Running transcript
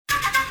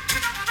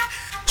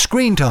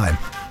Screentime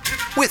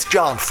with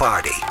John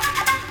Fardy.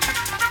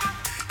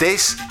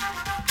 This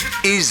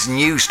is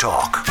News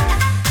Talk.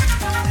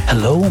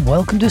 Hello and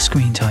welcome to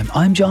Screentime.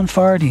 I'm John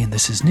Fardy and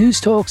this is News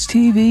Talk's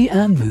TV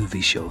and movie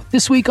show.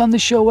 This week on the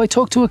show I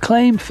talk to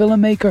acclaimed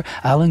filmmaker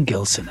Alan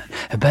Gilsenan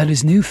about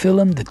his new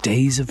film The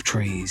Days of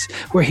Trees,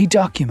 where he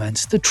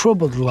documents the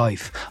troubled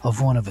life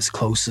of one of his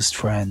closest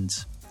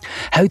friends.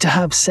 How to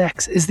Have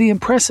Sex is the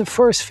impressive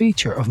first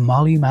feature of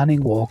Molly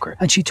Manning Walker,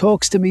 and she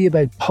talks to me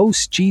about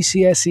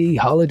post-GCSE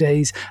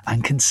holidays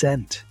and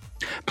consent.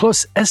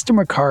 Plus, Esther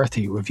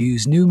McCarthy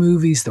reviews new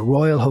movies The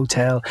Royal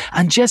Hotel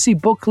and Jessie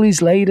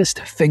Buckley's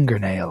latest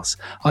Fingernails.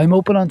 I'm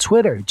open on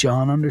Twitter,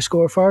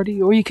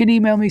 John_Fardy, or you can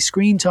email me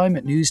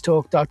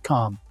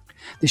screentime@newstalk.com.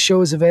 The show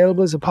is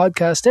available as a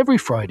podcast every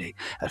Friday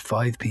at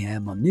 5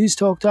 p.m. on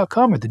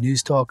newstalk.com or the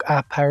Newstalk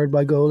app powered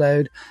by Go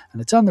Loud,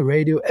 and it's on the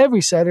radio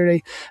every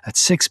Saturday at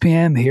 6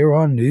 p.m. here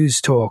on News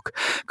Talk.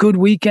 Good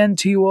weekend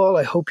to you all.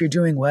 I hope you're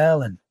doing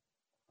well and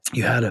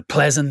you had a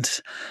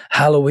pleasant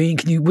Halloween.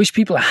 Can you wish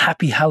people a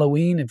happy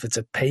Halloween if it's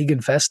a pagan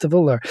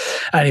festival? Or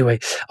anyway,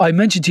 I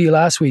mentioned to you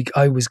last week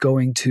I was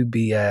going to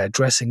be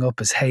dressing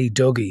up as Hey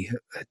Dougie,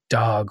 a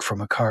dog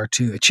from a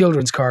cartoon, a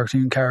children's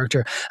cartoon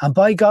character. And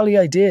by golly,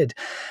 I did.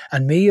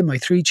 And me and my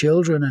 3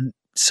 children and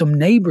some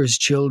neighbours'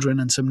 children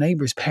and some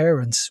neighbours'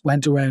 parents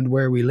went around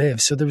where we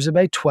live. So there was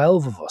about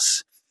 12 of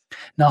us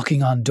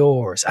knocking on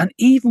doors. And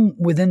even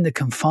within the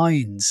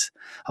confines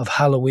of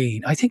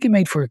Halloween, I think it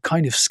made for a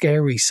kind of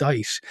scary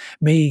sight.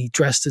 Me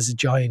dressed as a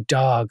giant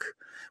dog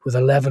with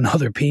 11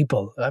 other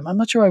people. I'm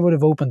not sure I would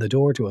have opened the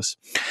door to us,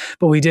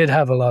 but we did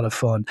have a lot of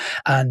fun.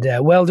 And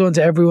well done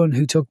to everyone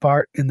who took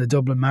part in the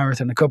Dublin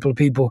Marathon. A couple of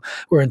people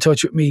were in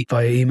touch with me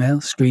via email,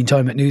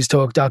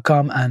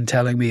 screentime@newstalk.com, and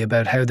telling me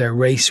about how their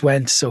race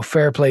went. So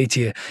fair play to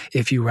you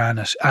if you ran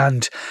it.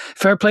 And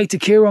fair play to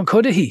Kieran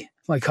Cudahy,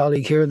 my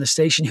colleague here in the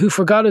station, who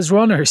forgot his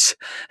runners,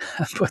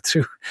 but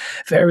through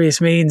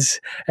various means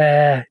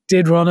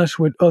did run it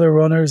with other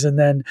runners, and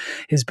then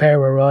his pair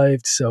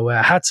arrived. So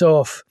hats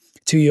off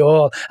to you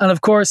all. And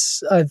of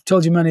course, I've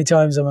told you many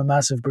times I'm a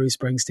massive Bruce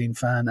Springsteen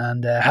fan,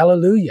 and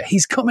hallelujah,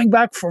 he's coming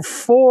back for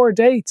 4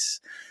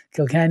 dates.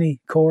 Kilkenny,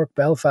 Cork,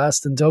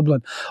 Belfast and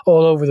Dublin,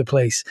 all over the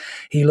place.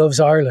 He loves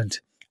Ireland.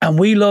 And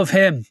we love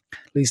him.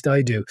 At least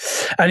I do.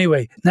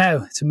 Anyway,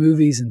 now to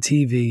movies and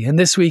TV. And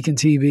this week in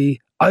TV,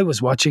 I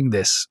was watching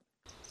this.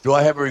 Do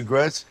I have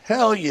regrets?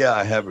 Hell yeah,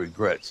 I have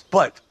regrets.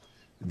 But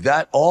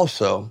that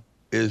also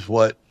is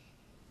what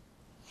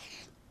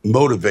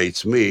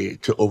motivates me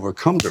to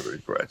overcome the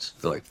regrets,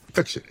 to like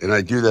fix it. And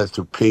I do that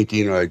through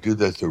painting, or I do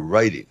that through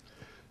writing.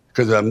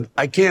 Because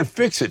I can't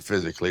fix it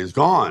physically. It's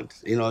gone.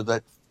 You know,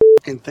 that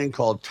fucking thing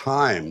called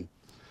time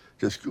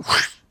just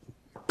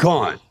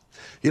gone.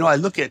 You know, I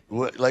look at,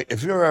 like,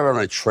 if you're ever on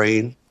a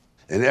train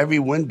and every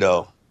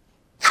window,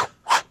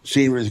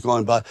 scenery is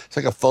going by, it's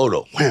like a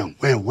photo. Wham,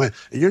 wham, wham.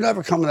 And you're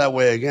never coming that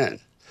way again.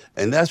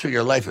 And that's what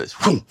your life is.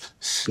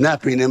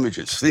 Snapping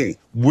images, thing,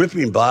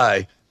 whipping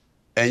by,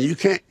 and you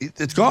can't,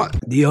 it's gone.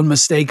 The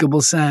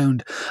unmistakable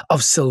sound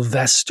of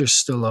Sylvester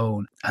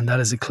Stallone. And that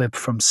is a clip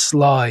from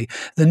Sly,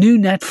 the new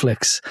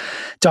Netflix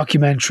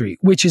documentary,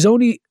 which is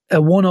only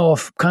a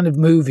one-off kind of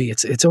movie.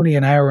 It's only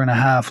an hour and a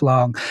half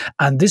long.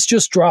 And this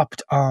just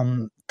dropped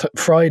on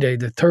Friday,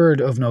 the 3rd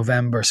of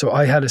November. So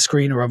I had a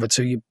screener of it.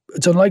 So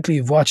it's unlikely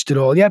you've watched it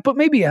all yet, but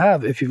maybe you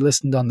have if you've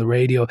listened on the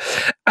radio.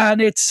 And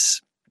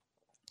it's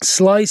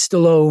Sly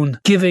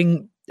Stallone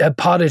giving a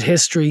potted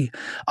history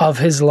of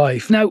his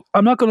life. Now,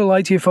 I'm not going to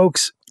lie to you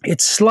folks,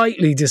 it's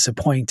slightly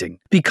disappointing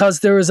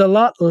because there is a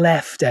lot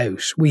left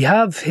out. We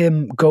have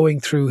him going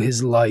through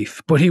his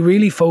life, but he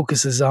really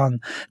focuses on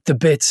the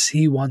bits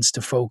he wants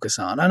to focus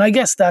on. And I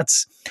guess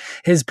that's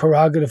his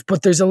prerogative,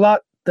 but there's a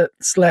lot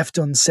that's left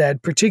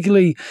unsaid,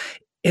 particularly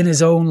in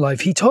his own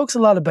life. He talks a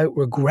lot about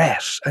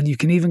regret, and you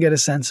can even get a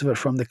sense of it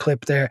from the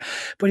clip there,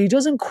 but he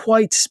doesn't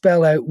quite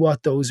spell out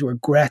what those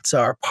regrets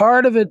are.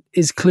 Part of it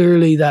is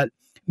clearly that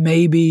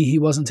maybe he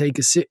wasn't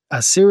taken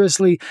as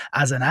seriously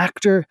as an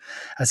actor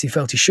as he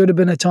felt he should have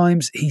been at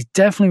times. He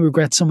definitely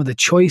regrets some of the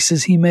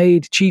choices he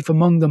made, chief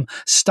among them,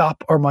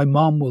 Stop or My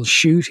Mom Will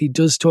Shoot. He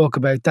does talk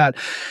about that.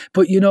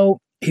 But, you know,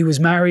 he was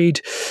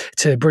married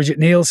to Bridget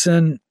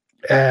Nielsen.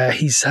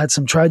 He's had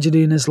some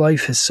tragedy in his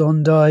life. His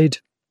son died.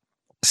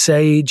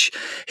 Sage.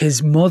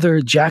 His mother,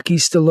 Jackie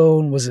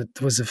Stallone, was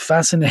a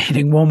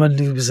fascinating woman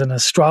who was an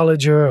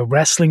astrologer, a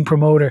wrestling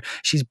promoter.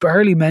 She's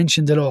barely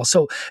mentioned at all.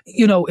 So,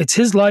 you know, it's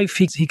his life.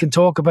 He can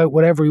talk about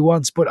whatever he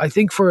wants. But I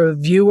think for a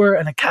viewer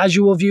and a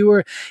casual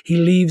viewer, he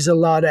leaves a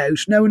lot out.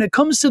 Now, when it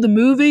comes to the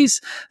movies,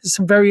 there's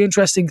some very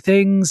interesting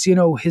things. You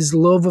know, his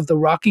love of the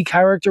Rocky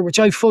character, which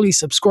I fully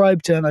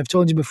subscribe to. And I've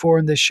told you before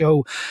in this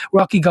show,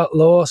 Rocky got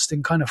lost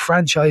in kind of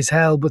franchise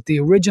hell. But the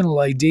original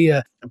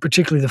idea,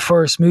 particularly the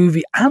first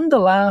movie and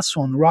the last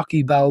one,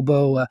 Rocky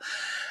Balboa,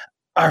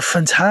 are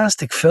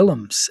fantastic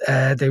films.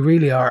 They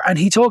really are. And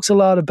he talks a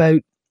lot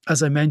about,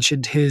 as I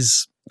mentioned,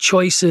 his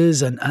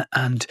choices and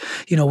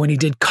when he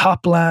did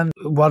Copland,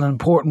 what an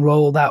important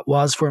role that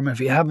was for him. If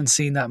you haven't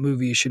seen that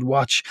movie, you should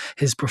watch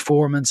his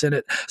performance in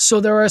it. So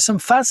there are some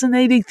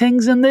fascinating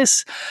things in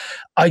this.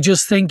 I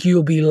just think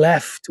you'll be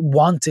left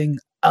wanting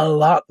a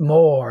lot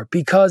more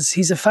because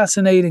he's a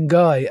fascinating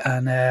guy,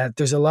 and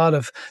there's a lot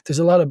of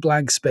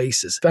blank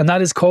spaces. And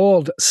that is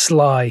called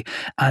Sly,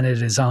 and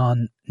it is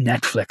on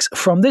Netflix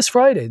from this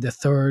Friday, the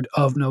 3rd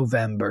of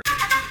November.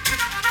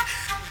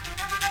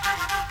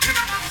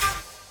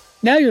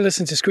 Now you're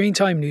listening to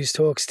Screentime News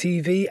Talks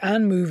TV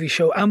and movie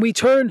show, and we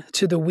turn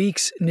to the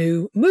week's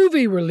new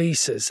movie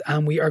releases,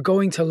 and we are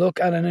going to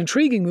look at an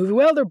intriguing movie.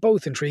 Well, they're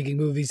both intriguing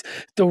movies.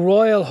 The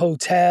Royal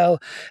Hotel,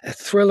 a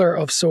thriller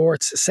of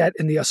sorts set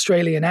in the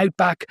Australian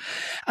outback,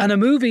 and a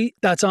movie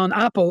that's on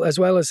Apple as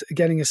well as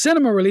getting a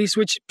cinema release,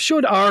 which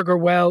should augur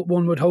well,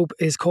 one would hope,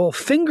 is called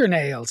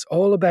Fingernails,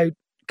 all about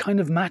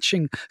kind of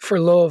matching for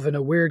love in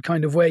a weird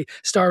kind of way,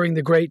 starring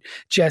the great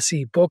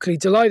Jessie, Buckley.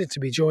 Delighted to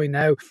be joined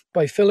now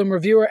by film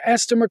reviewer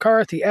Esther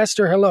McCarthy.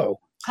 Esther, hello.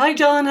 Hi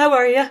John, how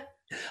are you?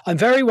 I'm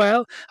very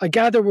well. I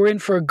gather we're in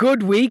for a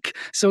good week,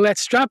 so let's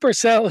strap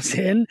ourselves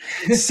in,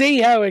 see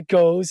how it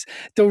goes.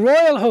 The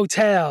Royal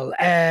Hotel,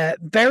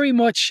 very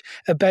much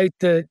about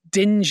the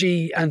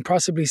dingy and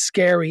possibly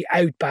scary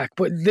outback,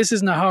 but this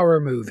isn't a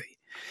horror movie.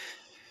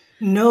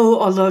 No,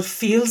 although it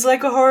feels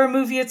like a horror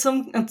movie at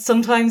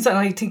sometimes, and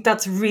I think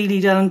that's really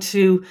down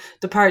to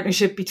the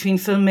partnership between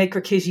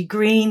filmmaker Kitty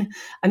Green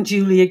and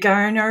Julia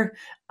Garner,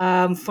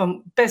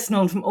 from best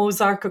known from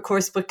Ozark, of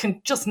course, but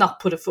can just not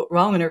put a foot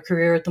wrong in her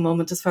career at the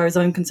moment, as far as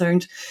I'm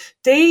concerned.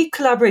 They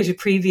collaborated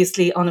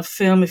previously on a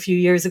film a few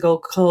years ago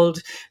called,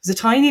 it was a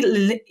tiny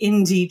little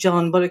indie,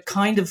 John, but it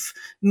kind of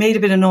made a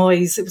bit of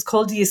noise. It was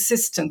called The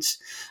Assistant,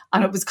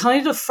 and it was kind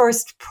of the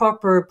first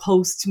proper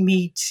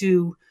post-Me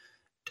Too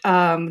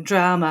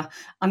drama,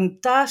 and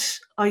that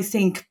I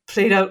think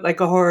played out like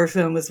a horror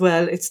film as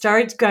well. It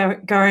starred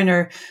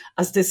Garner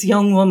as this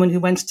young woman who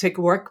went to take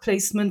a work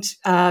placement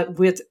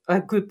with a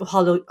group of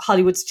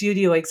Hollywood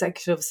studio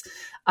executives,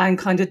 and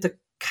kind of the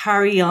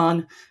carry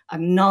on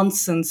and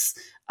nonsense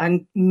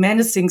and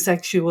menacing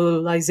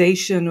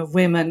sexualization of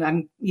women,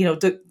 and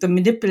the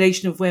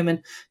manipulation of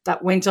women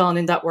that went on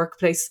in that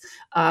workplace,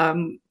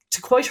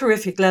 to quite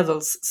horrific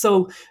levels.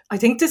 So I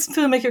think this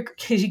filmmaker,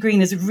 Kitty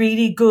Green, is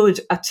really good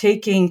at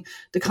taking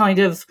the kind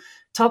of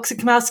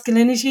toxic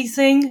masculinity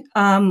thing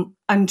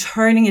and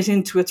turning it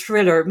into a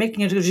thriller,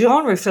 making it a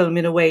genre film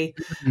in a way.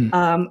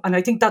 Mm-hmm. And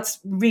I think that's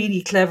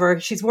really clever.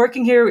 She's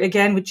working here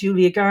again with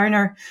Julia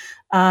Garner.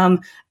 And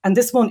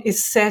this one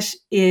is set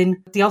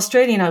in the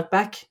Australian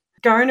outback.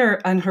 Garner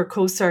and her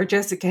co-star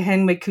Jessica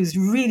Henwick, who's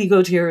really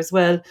good here as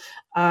well,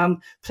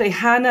 play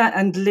Hannah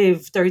and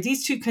Liv. There are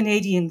these two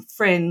Canadian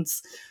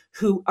friends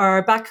who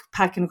are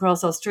backpacking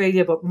across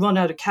Australia but run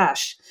out of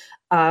cash.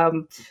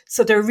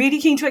 So they're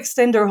really keen to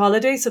extend their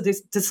holiday. So they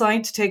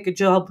decide to take a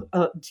job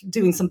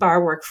doing some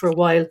bar work for a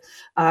while.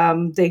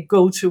 They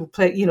go to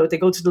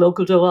the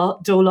local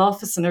Dole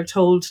office and are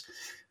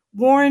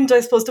warned, I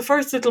suppose the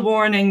first little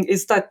warning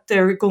is that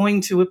they're going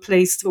to a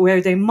place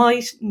where they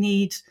might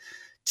need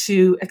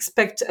to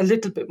expect a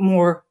little bit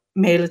more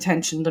male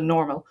attention than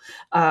normal.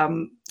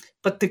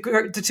 But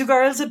the two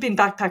girls have been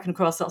backpacking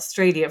across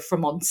Australia for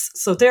months,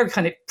 so they're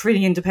kind of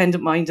pretty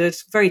independent-minded,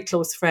 very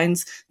close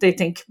friends. They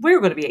think,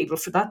 we're going to be able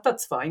for that,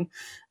 that's fine.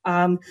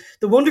 The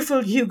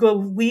wonderful Hugo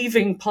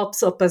Weaving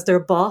pops up as their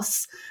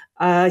boss.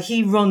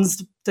 He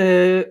runs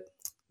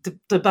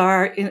the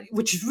bar,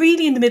 which is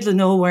really in the middle of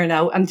nowhere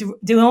now, and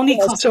the only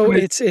so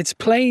it's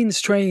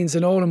planes, trains,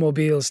 and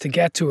automobiles to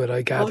get to it.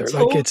 I gather,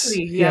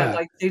 totally,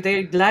 like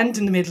they land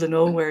in the middle of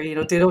nowhere.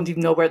 They don't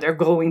even know where they're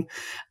going,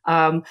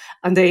 and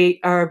they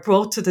are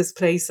brought to this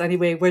place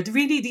anyway, where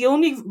the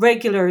only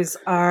regulars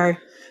are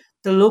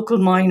the local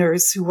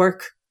miners who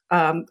work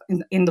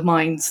in the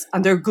mines,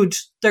 and they're good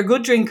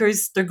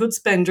drinkers, they're good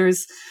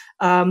spenders.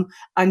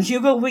 And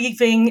Hugo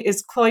Weaving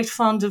is quite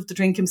fond of the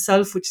drink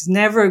himself, which is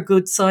never a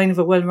good sign of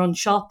a well-run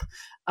shop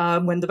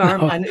when the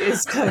barman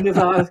is kind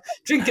of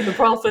drinking the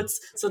profits.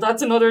 So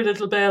that's another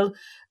little bell.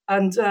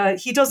 And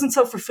he doesn't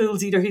suffer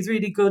fools either. He's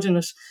really good in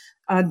it.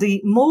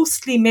 The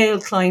mostly male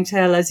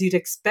clientele, as you'd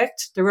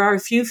expect. There are a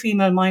few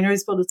female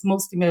miners, but it's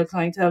mostly male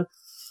clientele.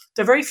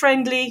 They're very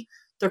friendly.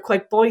 They're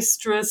quite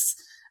boisterous.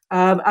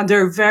 And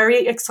they're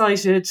very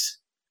excited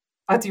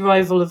at the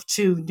arrival of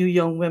two new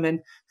young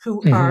women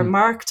who are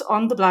marked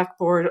on the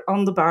blackboard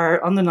on the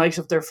bar on the night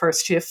of their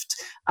first shift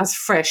as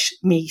fresh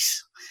meat.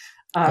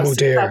 Oh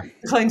dear. That's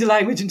the kind of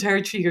language and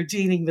territory you're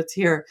dealing with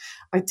here.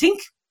 I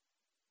think,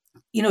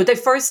 they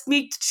first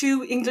meet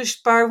two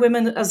English bar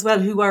women as well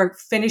who are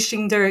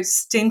finishing their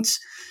stint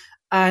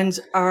and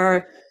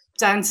are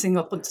dancing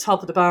up on the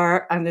top of the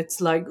bar, and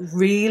it's like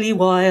really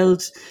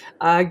wild.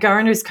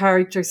 Garner's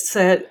character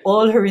said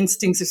all her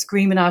instincts are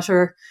screaming at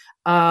her,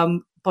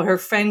 but her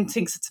friend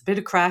thinks it's a bit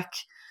of crack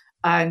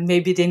and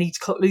maybe they need to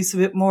cut loose a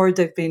bit more.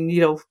 They've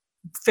been,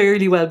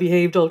 fairly well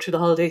behaved all through the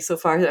holiday so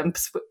far, and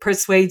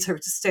persuades her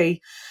to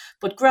stay.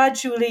 But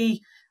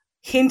gradually,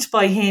 hint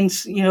by hint,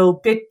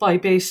 bit by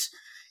bit,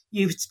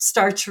 you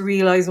start to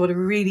realize what a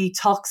really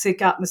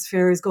toxic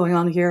atmosphere is going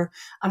on here,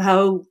 and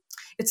how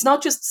it's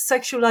not just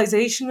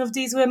sexualization of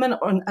these women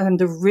and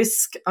the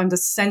risk and the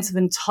sense of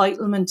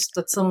entitlement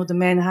that some of the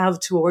men have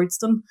towards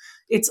them.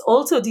 It's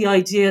also the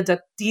idea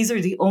that these are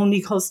the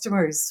only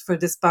customers for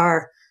this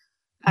bar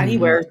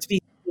anywhere to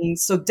be seen.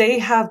 So they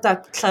have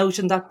that clout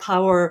and that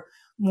power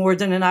more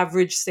than an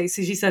average, say,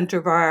 city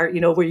centre bar,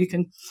 where you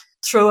can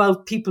throw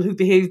out people who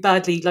behave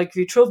badly. Like if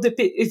you throw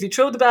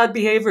the bad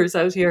behaviours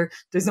out here,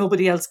 there's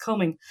nobody else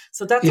coming.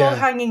 So that's all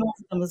hanging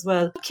over them as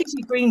well. What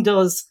Kitty Green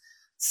does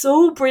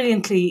so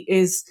brilliantly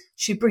is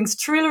she brings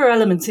thriller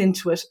elements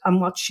into it, and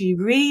what she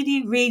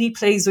really, really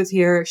plays with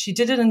here, she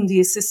did it in The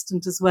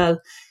Assistant as well,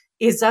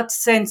 is that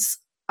sense,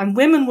 and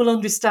women will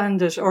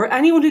understand it, or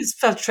anyone who's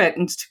felt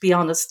threatened, to be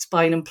honest,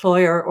 by an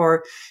employer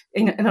or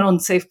in an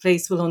unsafe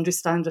place will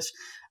understand it.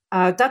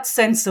 That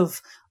sense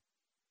of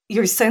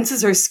your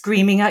senses are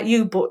screaming at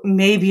you, but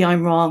maybe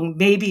I'm wrong,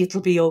 maybe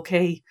it'll be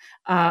okay,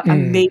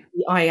 and maybe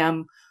I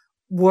am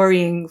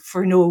worrying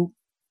for no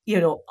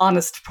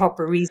honest,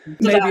 proper reason.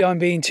 Maybe I'm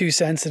being too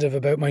sensitive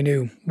about my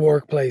new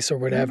workplace or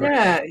whatever.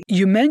 Yeah.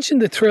 You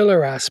mentioned the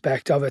thriller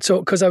aspect of it. So,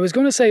 because I was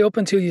going to say, up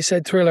until you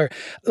said thriller,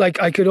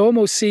 like I could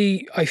almost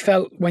see, I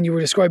felt when you were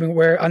describing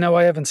where, I know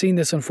I haven't seen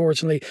this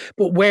unfortunately,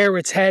 but where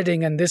it's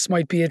heading, and this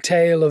might be a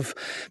tale of,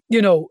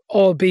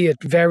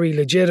 albeit very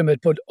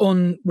legitimate, but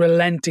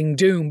unrelenting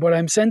doom. But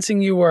I'm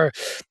sensing you were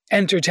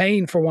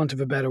entertained, for want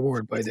of a better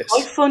word, by this.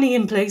 Quite funny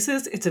in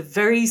places. It's a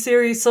very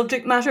serious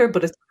subject matter,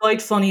 but it's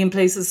quite funny in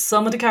places.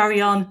 Some of the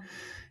carry-on,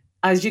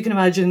 as you can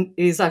imagine,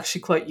 is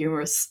actually quite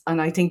humorous, and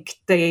I think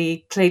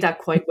they play that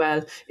quite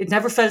well. It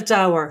never felt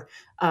dour.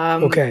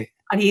 Okay.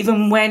 And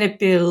even when it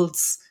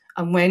builds,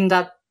 and when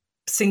that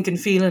sinking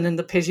feeling in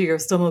the pit of your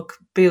stomach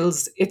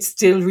builds, it's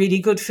still really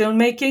good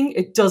filmmaking.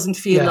 It doesn't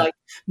feel like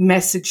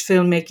message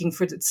filmmaking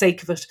for the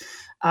sake of it.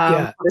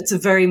 But it's a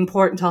very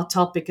important hot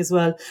topic as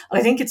well. And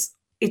I think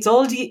it's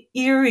all the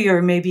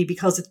eerier maybe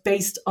because it's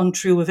based on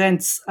true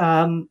events,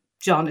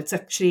 John. It's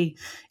actually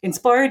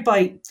inspired by,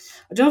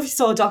 I don't know if you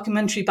saw a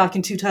documentary back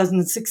in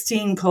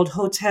 2016 called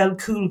Hotel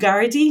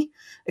Coolgardie.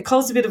 It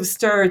caused a bit of a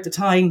stir at the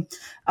time.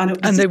 And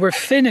they were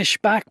Finnish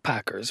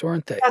backpackers,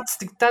 weren't they?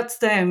 That's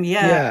them,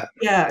 yeah.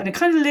 And it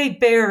kind of laid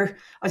bare,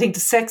 I think,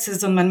 the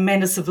sexism and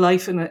menace of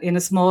life in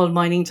a small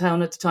mining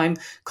town at the time.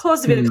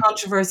 Caused a bit of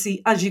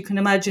controversy, as you can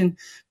imagine.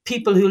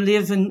 People who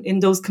live in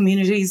those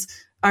communities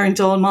aren't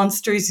all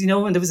monsters, and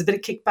there was a bit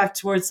of kickback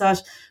towards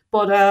that.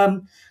 But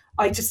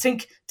I just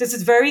think this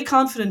is very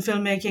confident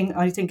filmmaking.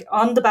 I think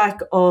on the back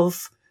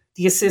of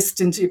The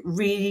Assistant, it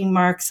really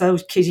marks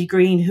out Kitty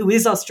Green, who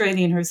is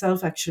Australian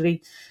herself,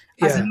 actually,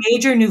 as a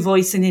major new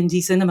voice in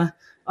indie cinema.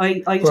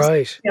 She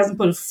hasn't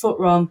put a foot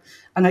wrong.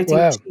 And I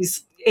think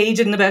she's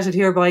aided and abetted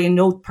here by a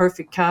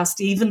note-perfect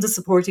cast, even the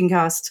supporting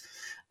cast,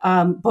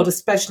 but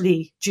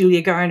especially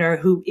Julia Garner,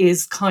 who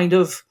is kind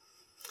of,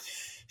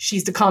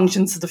 she's the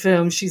conscience of the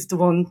film. She's the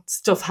one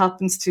stuff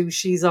happens to.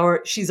 She's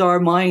our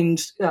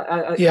mind.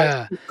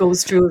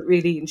 Goes through it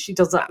really, and she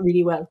does that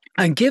really well.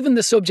 And given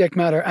the subject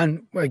matter,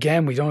 and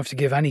again, we don't have to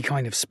give any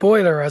kind of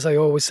spoiler, as I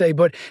always say,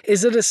 but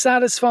is it a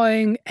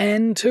satisfying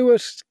end to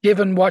it,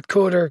 given what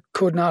could or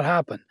could not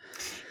happen?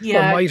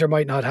 Yeah, or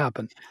might not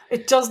happen.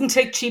 It doesn't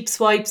take cheap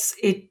swipes.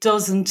 It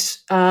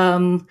doesn't,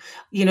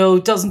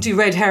 doesn't do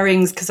red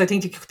herrings, because I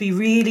think it could be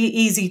really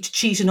easy to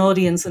cheat an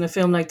audience in a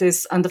film like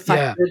this, and the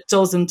fact that it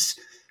doesn't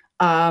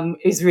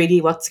is really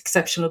what's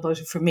exceptional about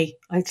it for me.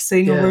 I'd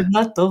say no more than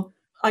that, though.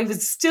 I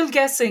was still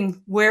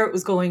guessing where it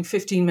was going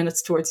 15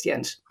 minutes towards the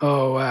end.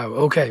 Oh, wow.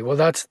 Okay, well,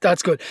 that's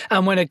good.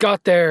 And when it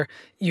got there,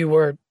 you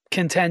were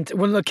content.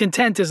 Well, look,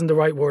 content isn't the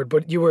right word,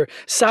 but you were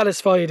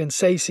satisfied and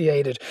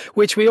satiated,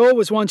 which we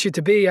always want you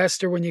to be,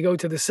 Esther, when you go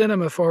to the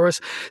cinema for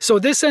us. So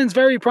this sounds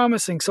very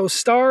promising. So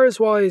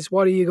stars-wise,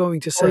 what are you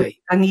going to say?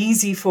 An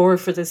easy 4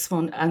 for this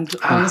one. And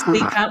honestly,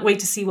 can't wait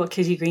to see what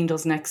Kitty Green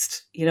does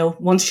next.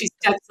 Once she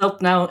steps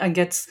up now and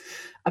gets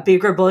a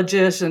bigger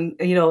budget, and,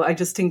 I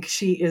just think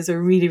she is a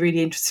really,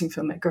 really interesting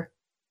filmmaker.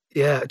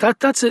 Yeah,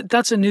 that's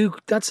a new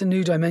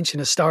dimension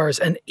of stars,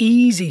 an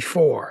easy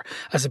 4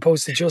 as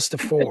opposed to just a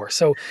 4.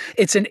 So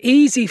it's an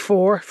easy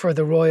 4 for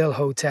the Royal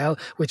Hotel,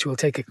 which we'll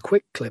take a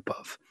quick clip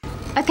of.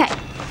 Okay,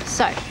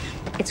 so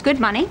it's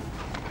good money,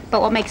 but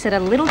what makes it a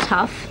little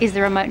tough is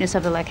the remoteness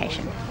of the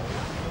location.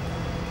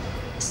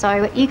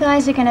 So you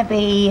guys are going to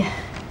be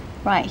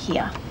right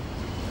here.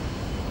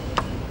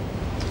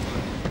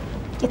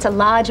 It's a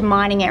large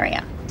mining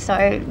area, so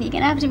you're going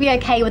to have to be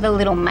okay with a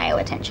little male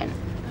attention.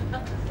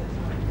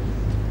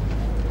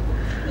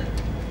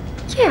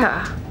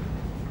 Yeah,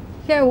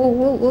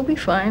 we'll be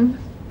fine.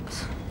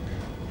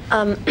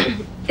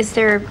 Is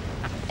there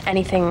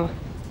anything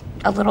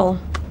a little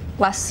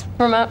less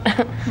remote?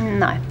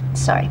 No,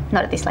 sorry,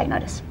 not at this late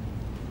notice.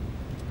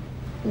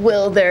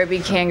 Will there be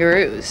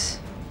kangaroos?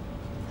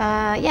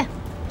 Yeah,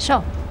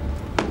 sure.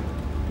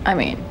 I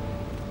mean,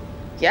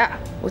 yeah,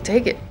 we'll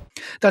take it.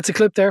 That's a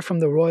clip there from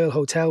the Royal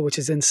Hotel, which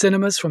is in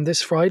cinemas from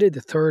this Friday, the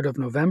 3rd of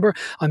November.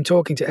 I'm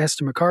talking to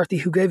Esther McCarthy,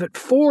 who gave it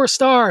 4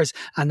 stars,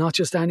 and not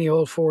just any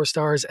old 4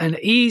 stars, an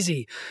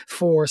easy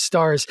 4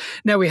 stars.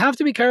 Now, we have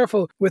to be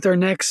careful with our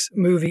next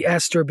movie,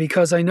 Esther,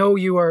 because I know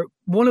you are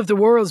one of the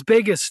world's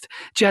biggest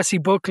Jessie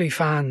Buckley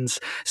fans.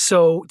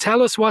 So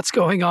tell us what's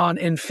going on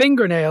in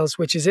Fingernails,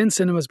 which is in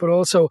cinemas, but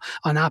also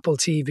on Apple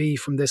TV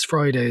from this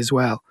Friday as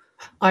well.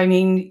 I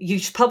mean, you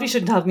probably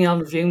shouldn't have me on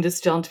reviewing this,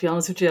 John, to be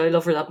honest with you. I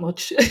love her that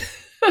much.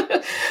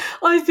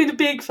 I've been a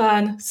big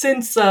fan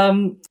since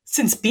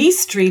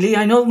Beast, really.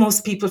 I know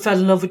most people fell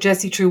in love with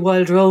Jessie through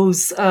Wild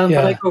Rose, but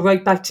I go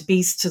right back to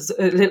Beast, as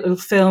a little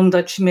film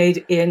that she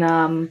made in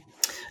a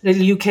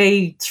little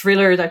UK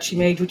thriller that she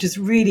made, which is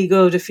really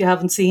good if you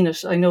haven't seen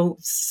it. I know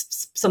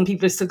some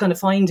people are still kind of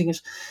finding it.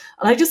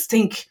 And I just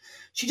think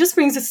she just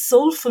brings a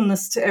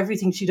soulfulness to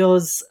everything she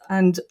does.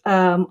 And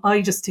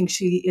I just think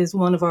she is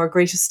one of our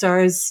greatest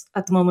stars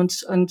at the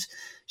moment. And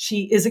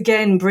she is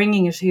again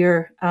bringing it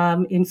here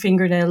in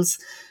Fingernails.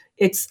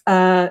 It's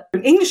an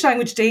English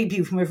language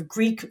debut from a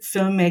Greek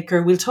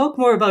filmmaker. We'll talk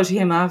more about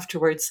him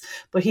afterwards.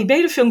 But he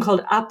made a film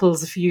called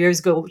Apples a few years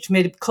ago, which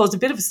caused a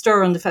bit of a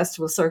stir on the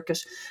festival circuit,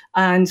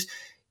 and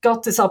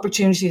got this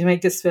opportunity to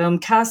make this film.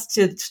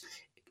 Casted,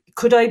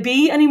 could I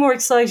be any more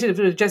excited about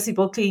a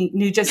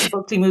new Jessie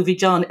Buckley movie,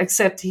 John,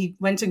 except he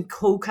went and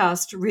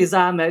co-cast Riz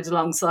Ahmed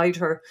alongside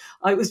her.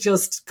 I was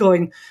just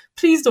going,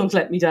 please don't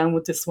let me down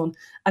with this one.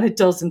 And it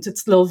doesn't.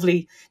 It's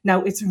lovely.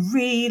 Now, it's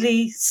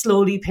really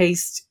slowly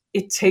paced.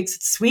 It takes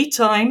its sweet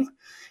time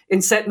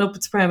in setting up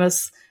its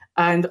premise.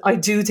 And I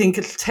do think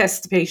it'll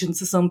test the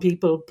patience of some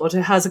people, but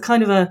it has a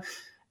kind of a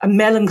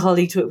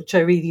melancholy to it, which I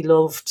really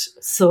loved.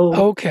 So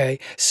okay,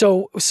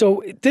 so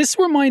this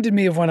reminded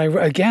me of when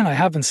I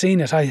haven't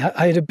seen it. I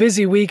had a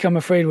busy week, I'm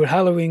afraid, with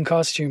Halloween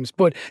costumes,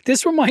 but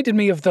this reminded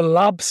me of The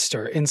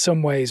Lobster in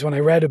some ways when I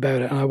read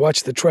about it and I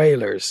watched the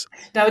trailers.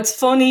 Now, it's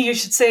funny you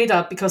should say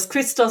that, because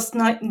Christos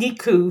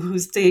Nikou,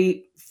 who's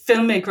the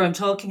filmmaker I'm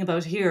talking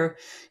about here,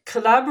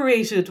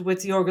 collaborated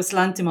with Yorgos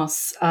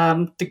Lanthimos,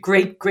 the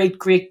great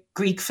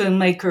Greek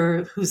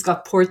filmmaker who's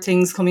got Poor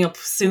Things coming up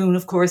soon,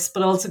 of course,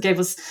 but also gave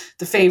us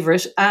The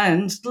Favourite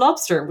and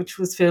Lobster, which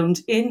was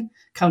filmed in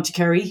County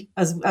Kerry,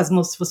 as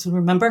most of us will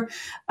remember.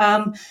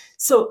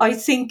 So I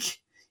think,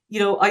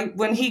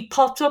 when he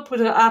popped up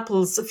with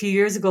Apples a few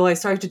years ago, I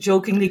started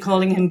jokingly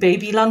calling him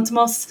Baby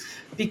Lanthimos,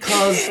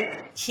 because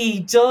he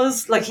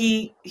does,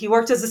 he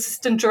worked as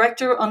assistant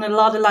director on a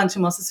lot of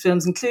Lanthimos'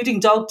 films, including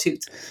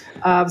Dogtooth.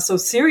 So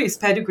serious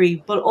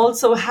pedigree, but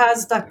also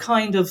has that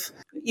kind of,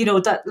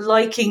 that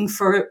liking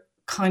for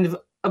kind of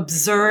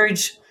absurd,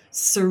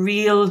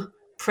 surreal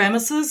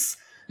premises,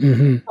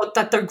 but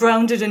that they're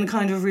grounded in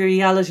kind of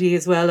reality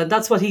as well. And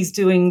that's what he's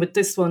doing with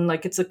this one.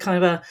 It's a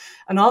kind of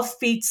an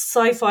offbeat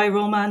sci-fi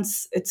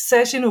romance. It's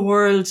set in a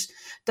world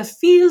that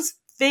feels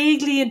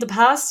vaguely in the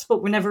past,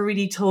 but we're never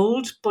really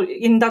told. But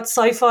in that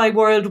sci-fi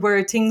world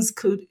where things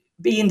could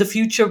be in the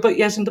future, but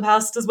yet in the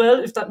past as well,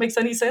 if that makes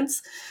any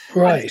sense.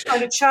 Right. And it's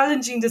kind of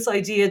challenging this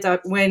idea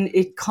that when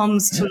it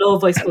comes to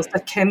love, I suppose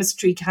that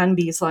chemistry can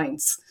be a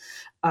science.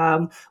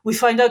 We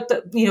find out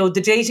that,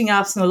 the dating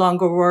apps no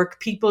longer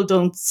work. People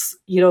don't,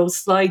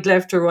 slide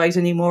left or right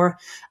anymore.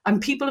 And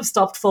people have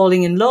stopped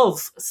falling in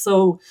love.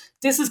 So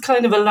this is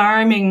kind of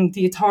alarming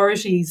the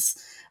authorities.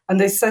 And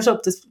they set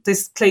up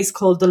this place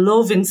called the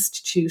Love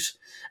Institute,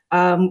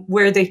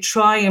 where they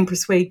try and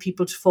persuade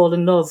people to fall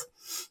in love.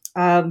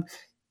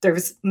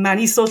 There's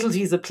many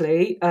subtleties at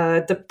play.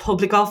 The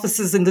public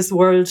offices in this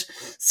world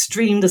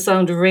stream the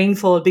sound of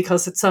rainfall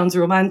because it sounds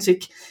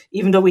romantic,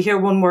 even though we hear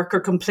one worker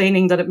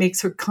complaining that it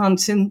makes her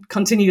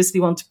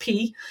continuously want to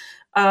pee.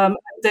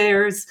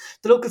 There's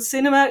the local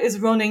cinema is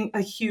running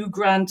a Hugh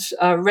Grant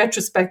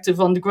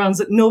retrospective on the grounds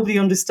that nobody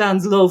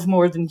understands love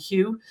more than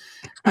Hugh.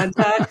 And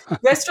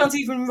restaurants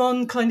even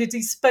run kind of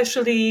these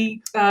special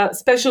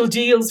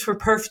deals for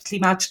perfectly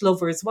matched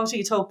lovers. What are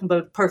you talking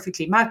about,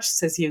 perfectly matched,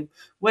 says Hugh?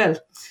 Well,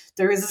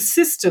 there is a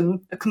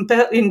system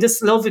in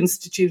this Love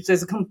Institute.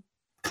 There's a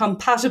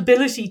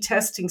compatibility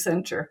testing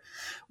centre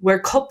where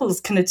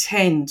couples can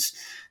attend,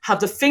 have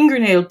the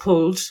fingernail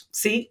pulled.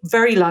 See,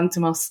 very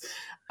Lanthimos.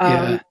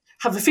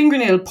 Have a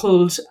fingernail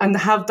pulled and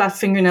have that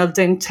fingernail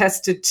then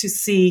tested to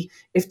see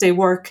if they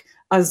work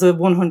as a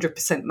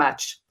 100%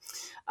 match.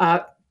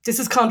 This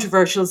is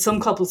controversial. Some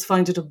couples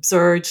find it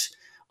absurd.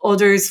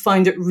 Others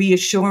find it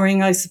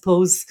reassuring, I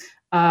suppose,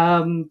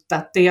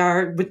 that they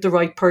are with the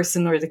right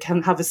person, or they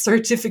can have a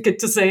certificate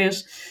to say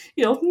it.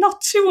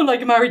 Not too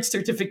unlike a marriage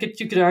certificate,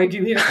 you could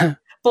argue here.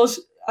 But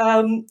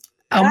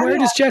and where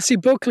does Jessie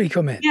Buckley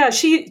come in? Yeah,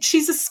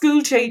 she's a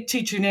school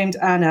teacher named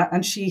Anna,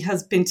 and she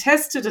has been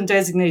tested and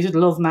designated a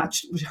love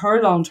match with her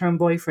long-term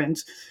boyfriend,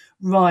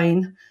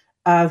 Ryan,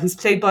 who's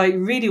played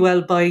really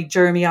well by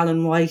Jeremy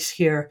Allen White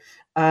here.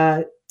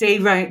 They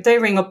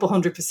ring up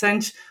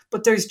 100%,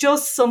 but there's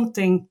just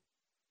something,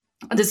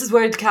 and this is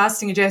where the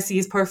casting of Jessie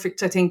is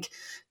perfect, I think.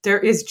 There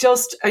is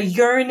just a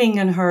yearning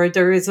in her.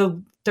 There's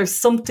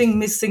something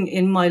missing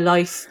in my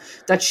life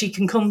that she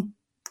can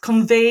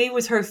convey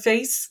with her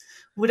face,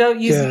 without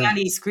using Yeah.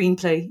 any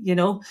screenplay, you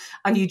know,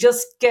 and you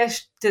just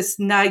get this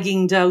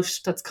nagging doubt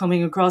that's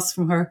coming across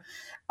from her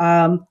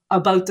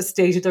about the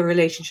state of the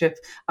relationship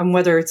and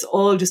whether it's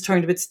all just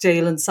turned a bit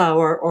stale and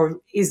sour, or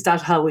is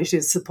that how it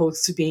is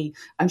supposed to be,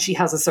 and she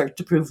has a cert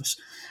to prove it.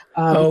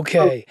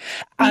 Okay.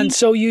 And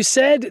so you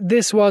said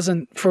this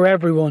wasn't for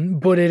everyone,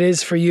 but it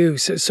is for you.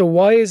 So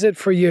why is it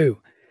for you?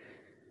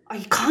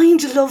 I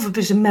kind of love a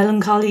bit of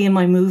melancholy in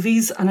my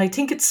movies, and I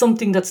think it's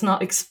something that's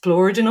not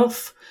explored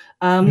enough.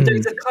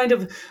 There's a kind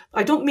of,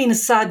 I don't mean a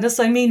sadness,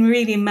 I mean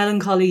really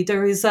melancholy.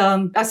 There is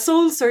a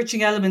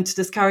soul-searching element to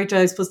this character,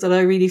 I suppose, that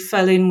I really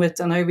fell in with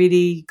and I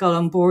really got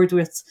on board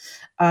with.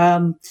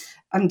 And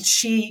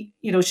she,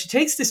 you know, she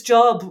takes this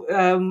job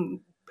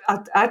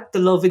at the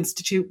Love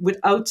Institute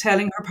without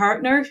telling her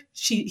partner.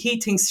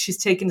 He thinks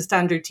she's taking a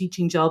standard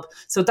teaching job,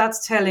 so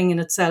that's telling in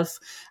itself.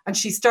 And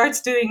she starts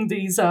doing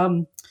these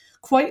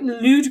quite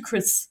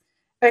ludicrous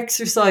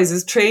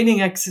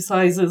training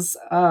exercises,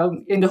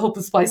 in the hope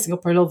of spicing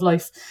up her love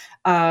life.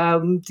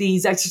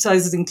 These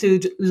exercises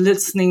include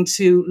listening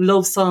to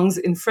love songs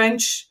in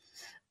French,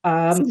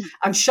 and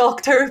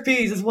shock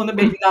therapy is one that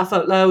made me laugh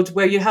out loud,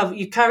 where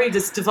you carry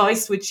this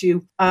device with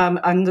you,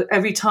 and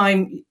every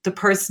time the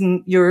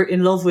person you're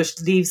in love with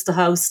leaves the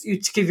house, you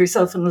give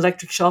yourself an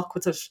electric shock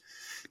with it.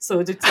 So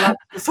it's a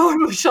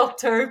form of shock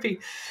therapy.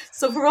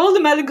 So for all the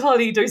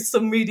melancholy, there's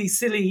some really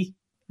silly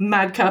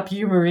madcap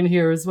humor in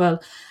here as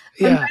well.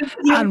 Yeah,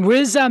 and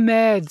Riz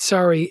Ahmed,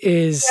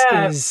 is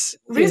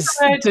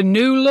the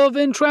new love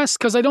interest?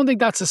 Because I don't think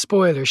that's a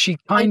spoiler. She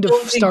kind of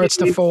starts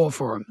to fall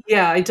for him.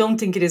 Yeah, I don't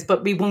think it is,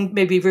 but we won't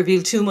maybe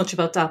reveal too much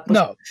about that. But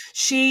no.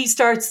 He's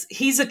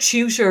a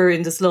tutor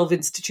in this Love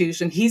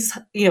Institute, and he's,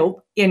 you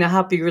know, in a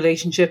happy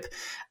relationship,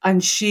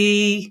 and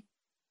she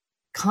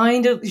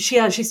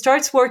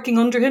starts working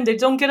under him. They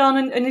don't get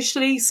on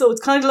initially, so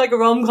it's kind of like a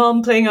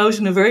rom-com playing out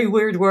in a very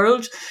weird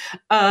world.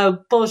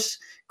 But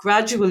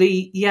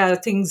gradually,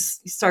 things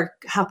start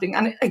happening.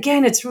 And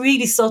again, it's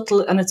really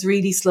subtle and it's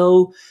really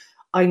slow.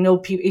 I know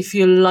people, if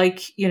you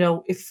like, you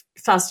know, if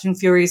Fast and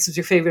Furious was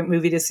your favorite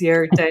movie this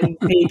year, then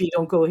maybe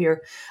don't go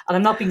here. And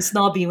I'm not being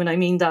snobby when I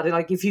mean that.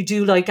 Like, if you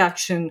do like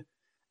action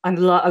and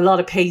a lot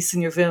of pace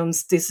in your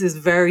films, this is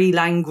very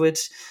languid.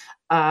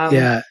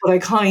 But I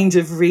kind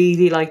of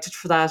really liked it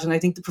for that. And I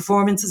think the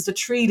performances, the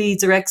three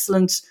leads are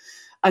excellent,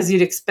 as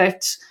you'd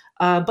expect.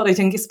 But I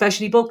think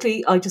especially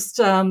Buckley, I just,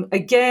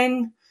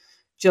 again,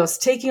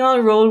 just taking on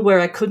a role where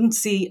I couldn't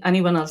see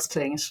anyone else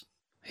playing it.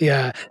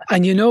 Yeah.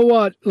 And you know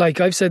what? Like,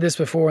 I've said this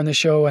before on the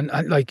show, and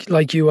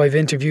like you, I've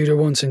interviewed her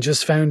once and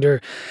just found her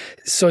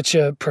such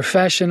a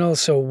professional,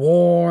 so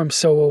warm,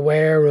 so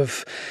aware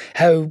of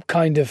how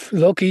kind of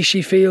lucky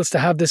she feels to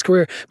have this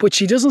career. But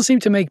she doesn't seem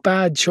to make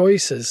bad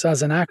choices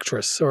as an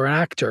actress or an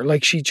actor.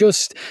 Like, she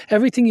just,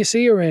 everything you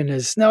see her in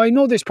is, now I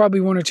know there's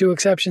probably one or two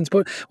exceptions,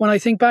 but when I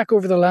think back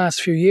over the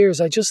last few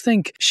years, I just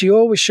think she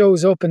always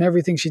shows up in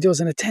everything she does,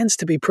 and it tends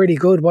to be pretty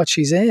good what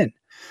she's in.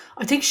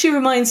 I think she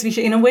reminds me,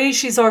 in a way,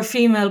 she's our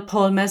female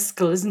Paul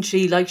Mescal, isn't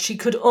she? Like, she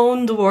could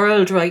own the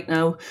world right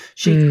now.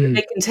 She could be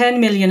making 10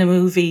 million a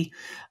movie.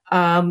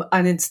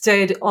 And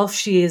instead, off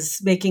she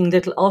is making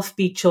little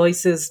offbeat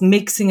choices,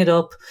 mixing it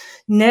up,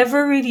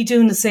 never really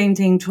doing the same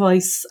thing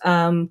twice,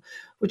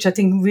 which I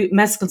think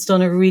Mescal's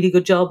done a really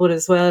good job with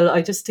as well.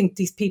 I just think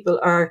these people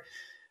are,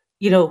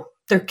 you know,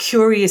 they're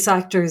curious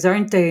actors,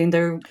 aren't they? And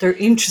they're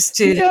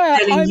interested in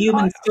telling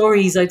human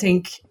stories, I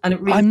think. And it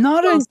really I'm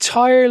not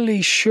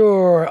entirely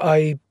sure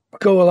I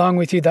go along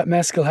with you that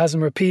Mescal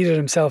hasn't repeated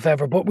himself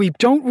ever, but we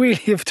don't really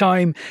have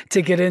time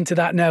to get into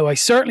that now. I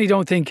certainly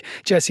don't think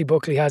Jessie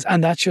Buckley has,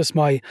 and that's just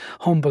my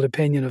humble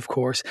opinion, of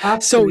course.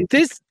 Absolutely.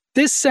 So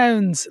this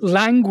sounds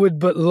languid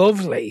but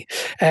lovely,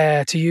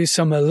 to use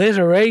some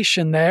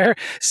alliteration there.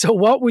 So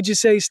what would you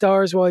say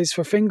stars-wise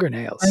for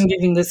Fingernails? I'm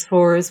giving this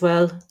 4 as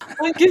well.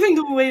 I'm giving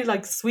them away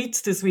like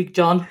sweets this week,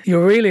 John.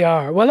 You really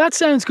are. Well, that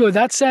sounds good.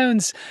 That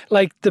sounds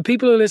like the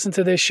people who listen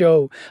to this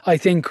show, I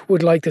think,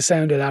 would like the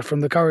sound of that from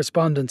the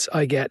correspondence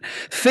I get.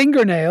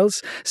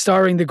 Fingernails,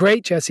 starring the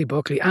great Jessie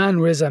Buckley and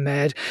Riz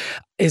Ahmed,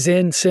 is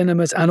in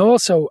cinemas and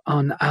also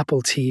on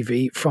Apple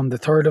TV from the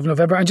 3rd of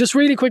November. And just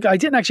really quick, I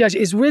didn't actually ask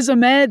you, is Riz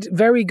Ahmed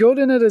very good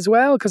in it as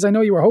well? Because I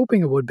know you were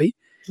hoping it would be.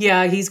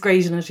 Yeah, he's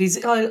great in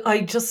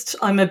it.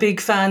 I'm a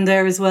big fan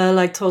there as well.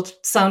 I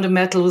thought Sound of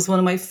Metal was one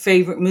of my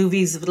favourite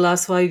movies of the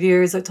last 5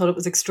 years. I thought it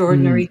was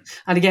extraordinary.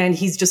 And again,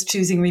 he's just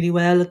choosing really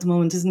well at the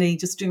moment, isn't he?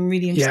 Just doing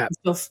really interesting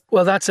stuff.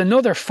 Well, that's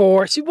another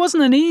 4. It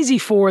wasn't an easy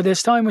 4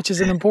 this time, which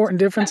is an important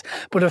difference,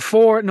 but a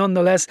 4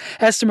 nonetheless.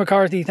 Esther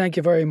McCarthy, thank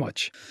you very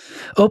much.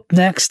 Up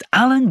next,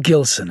 Alan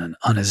Gilsenan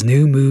on his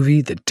new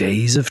movie, The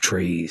Days of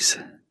Trees.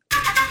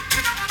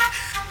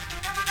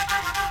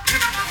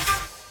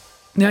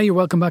 Now you're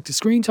welcome back to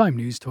Screentime,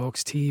 News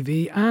Talks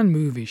TV and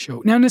movie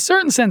show. Now in a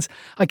certain sense,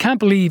 I can't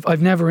believe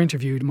I've never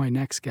interviewed my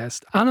next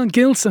guest. Alan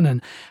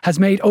Gilsenan has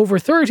made over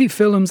 30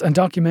 films and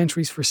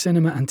documentaries for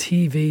cinema and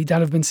TV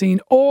that have been seen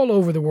all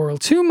over the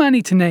world. Too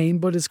many to name,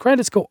 but his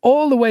credits go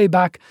all the way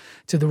back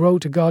to The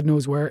Road to God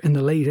Knows Where in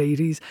the late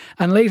 80s.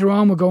 And later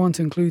on we'll go on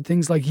to include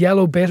things like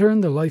Yellow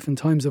Bittern, The Life and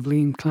Times of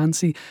Liam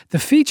Clancy, the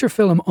feature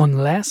film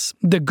Unless,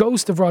 The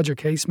Ghost of Roger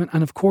Casement,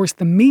 and of course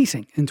The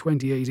Meeting in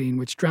 2018,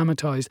 which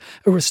dramatised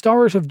a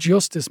restorative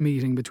justice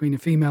meeting between a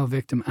female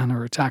victim and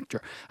her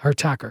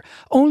attacker.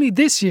 Only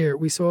this year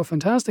we saw a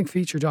fantastic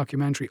feature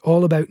documentary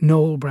all about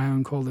Noel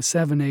Brown called The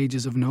 7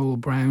 Ages of Noel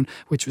Brown,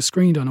 which was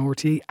screened on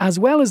RT, as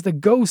well as The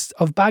Ghost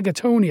of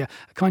Bagatonia,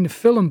 a kind of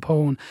film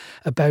poem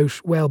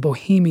about, well,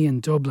 Bohemian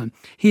Dublin.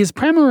 He is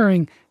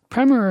premiering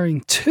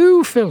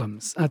 2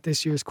 films at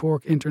this year's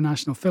Cork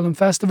International Film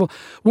Festival.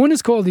 One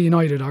is called The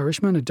United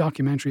Irishman, a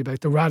documentary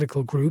about the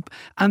radical group,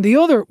 and the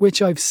other,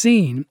 which I've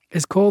seen,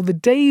 is called The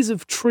Days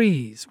of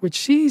Trees, which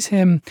sees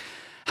him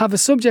have a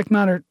subject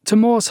matter,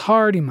 Tomás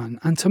Hardiman,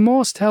 and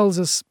Tomás tells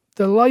us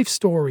the life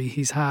story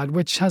he's had,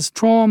 which has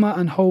trauma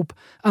and hope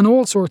and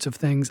all sorts of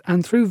things.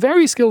 And through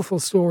very skillful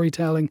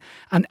storytelling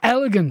and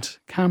elegant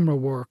camera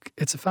work,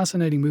 it's a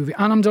fascinating movie.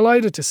 And I'm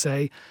delighted to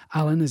say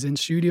Alan is in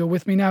studio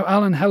with me now.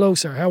 Alan, hello,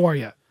 sir. How are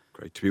you?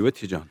 Great to be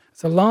with you, John.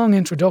 It's a long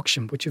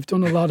introduction, but you've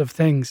done a lot of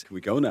things. Can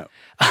we go now?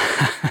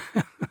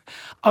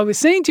 I was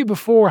saying to you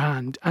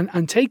beforehand,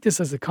 and take this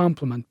as a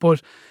compliment,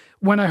 but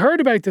when I heard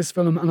about this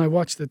film and I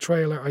watched the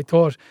trailer, I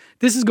thought,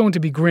 this is going to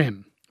be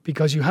grim.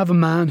 Because you have a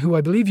man who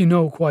I believe you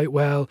know quite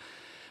well,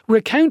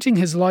 recounting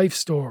his life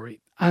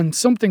story, and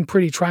something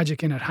pretty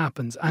tragic in it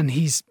happens, and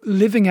he's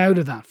living out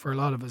of that for a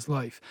lot of his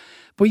life.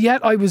 But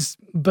yet I was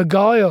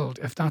beguiled,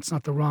 if that's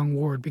not the wrong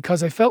word,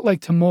 because I felt like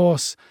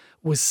Tomás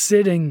was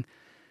sitting,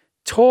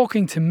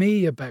 talking to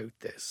me about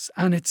this,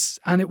 and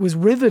it was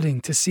riveting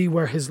to see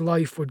where his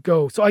life would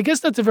go. So I guess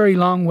that's a very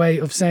long way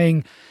of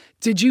saying,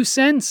 did you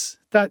sense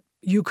that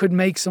you could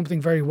make something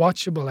very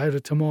watchable out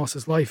of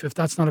Tomás's life, if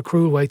that's not a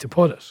cruel way to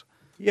put it?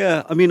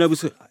 Yeah, I mean, I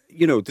was,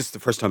 this is the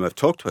first time I've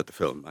talked about the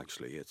film,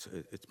 actually. It's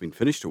been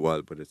finished a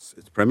while, but it's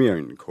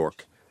premiering in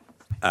Cork.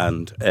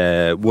 And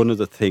one of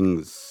the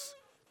things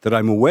that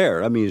I'm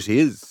aware, I mean, it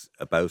is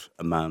about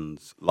a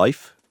man's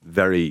life,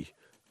 very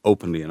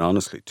openly and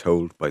honestly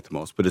told by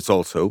Tomás, but it's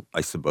also,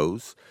 I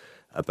suppose,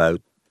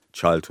 about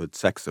childhood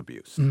sex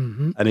abuse.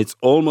 Mm-hmm. And it's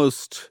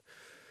almost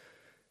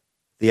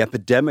the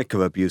epidemic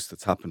of abuse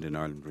that's happened in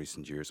Ireland in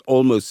recent years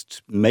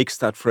almost makes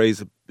that phrase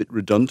a bit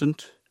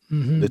redundant,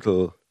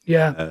 little...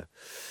 Yeah,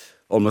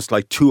 almost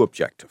like too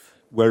objective.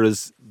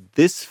 Whereas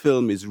this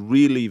film is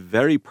really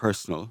very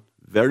personal,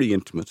 very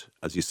intimate.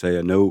 As you say,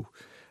 I know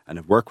and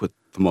have worked with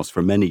Tomás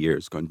for many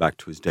years, going back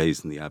to his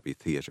days in the Abbey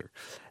Theatre.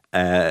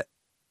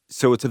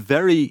 So it's a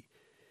very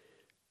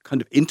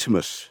kind of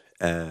intimate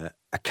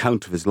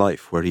account of his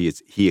life, where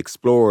he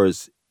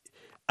explores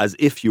as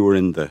if you were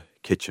in the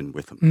kitchen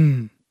with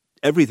him.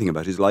 Everything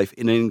about his life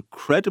in an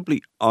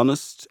incredibly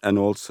honest and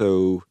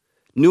also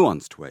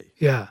nuanced way.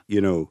 Yeah,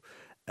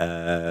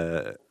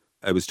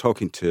 I was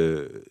talking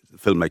to the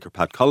filmmaker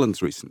Pat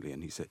Collins recently,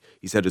 and he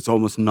said it's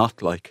almost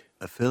not like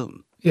a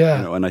film.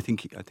 Yeah, and I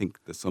think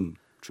there's some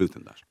truth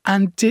in that.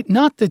 And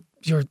not that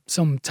you're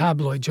some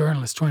tabloid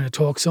journalist trying to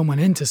talk someone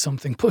into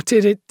something, but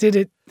did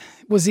it?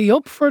 Was he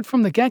up for it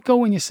from the get go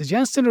when you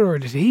suggested it, or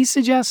did he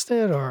suggest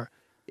it, or?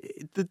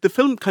 The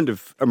film kind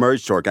of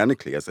emerged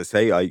organically. As I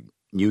say, I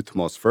knew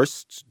Tomás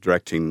first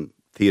directing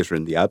theatre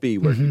in the Abbey,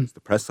 where he was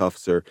the press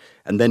officer,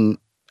 and then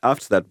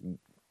after that,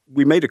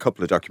 we made a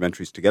couple of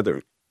documentaries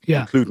together,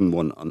 including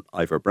one on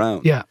Ivor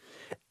Brown. Yeah.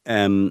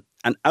 And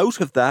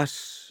out of that,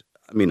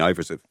 I mean,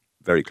 Ivor's a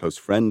very close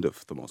friend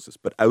of Tomás's,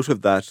 but out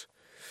of that,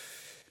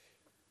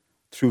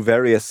 through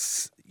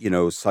various,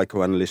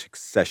 psychoanalytic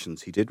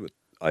sessions he did with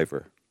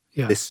Ivor,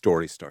 this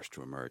story starts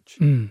to emerge.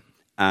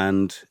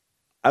 And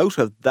out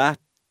of that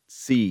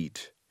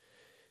seed,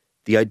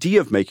 the idea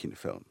of making a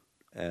film,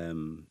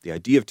 the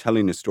idea of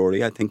telling a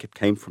story, I think it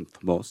came from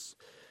Tomás,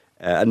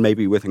 and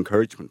maybe with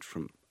encouragement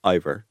from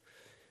Ivor,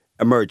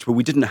 emerged, but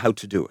we didn't know how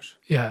to do it.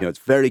 Yeah. It's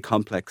very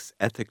complex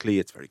ethically,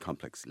 it's very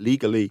complex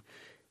legally,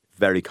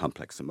 very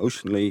complex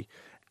emotionally.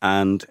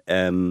 And,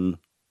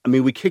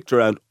 we kicked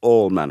around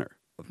all manner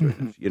of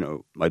doing it.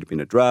 It might have been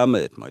a drama,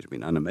 it might have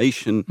been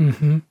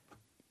animation.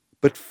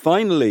 But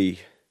finally,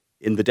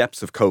 in the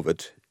depths of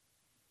COVID,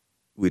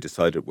 we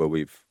decided, well,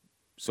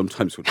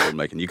 sometimes with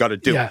filmmaking, you got to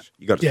do it.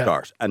 You got to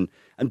start. And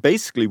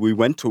basically, we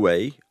went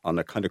away on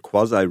a kind of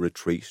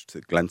quasi-retreat to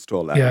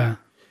Glenstall Alley,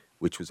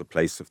 which was a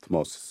place of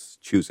Tomás's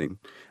choosing.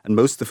 And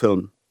most of the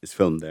film is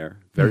filmed there.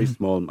 Very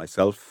small,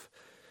 myself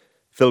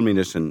filming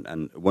it,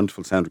 and a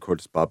wonderful sound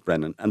recordist, Bob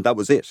Brennan. And that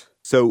was it.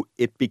 So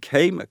it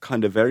became a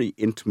kind of very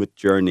intimate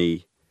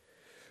journey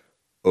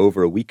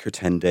over a week or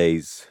 10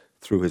 days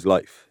through his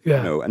life.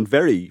 And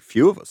very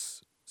few of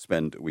us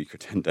spend a week or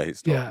 10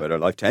 days talking about our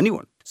life to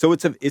anyone. So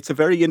it's a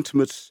very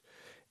intimate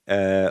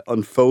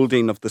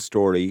unfolding of the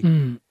story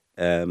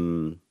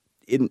in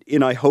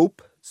I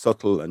hope,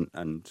 subtle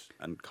and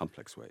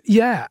complex ways.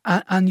 Yeah,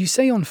 and you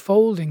say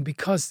unfolding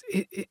because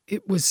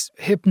it was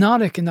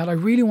hypnotic in that I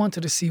really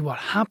wanted to see what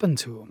happened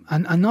to him.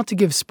 And not to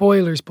give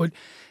spoilers, but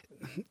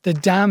the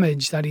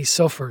damage that he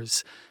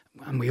suffers,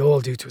 and we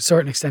all do to a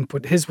certain extent,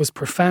 but his was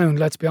profound,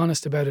 let's be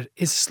honest about it,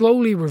 is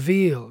slowly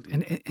revealed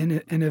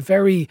in a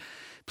very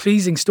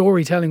pleasing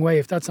storytelling way,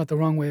 if that's not the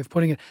wrong way of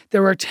putting it.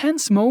 There are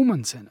tense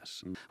moments in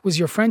it. Was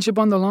your friendship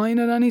on the line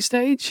at any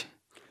stage?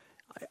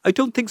 I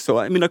don't think so.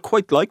 I mean, I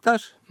quite like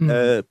that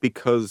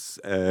because,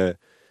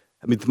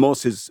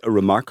 Tomás is a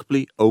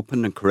remarkably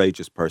open and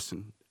courageous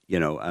person,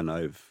 and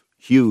I've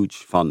huge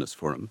fondness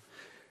for him.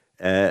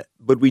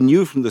 But we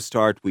knew from the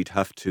start we'd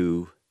have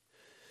to,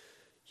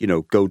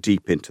 go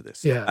deep into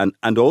this. Yeah.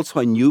 And also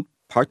I knew,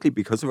 partly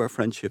because of our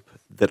friendship,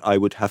 that I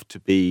would have to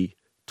be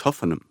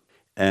tough on him.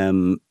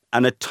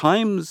 And at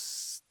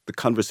times the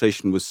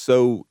conversation was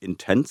so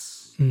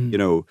intense,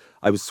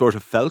 I was sort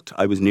of felt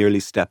I was nearly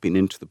stepping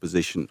into the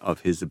position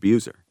of his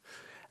abuser.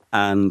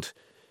 But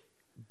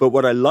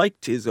what I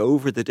liked is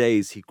over the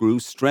days he grew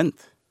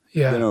strength.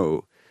 Yeah.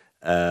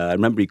 I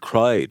remember he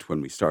cried when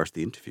we started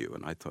the interview,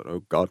 and I thought,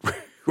 oh God,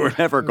 we're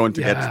never going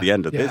to get to the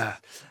end of this.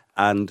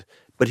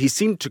 But he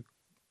seemed to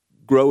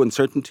grow in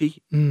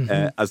certainty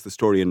as the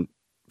story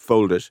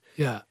unfolded.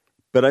 Yeah.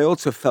 But I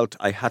also felt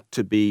I had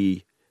to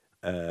be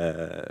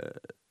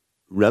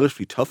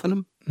relatively tough on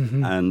him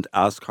and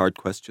ask hard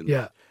questions.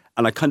 Yeah.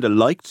 And I kind of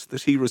liked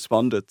that he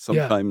responded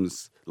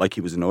sometimes like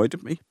he was annoyed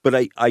at me. But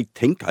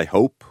I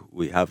hope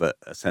we have a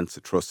sense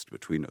of trust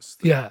between us.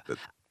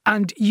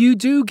 And you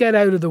do get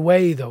out of the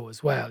way, though,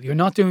 as well. You're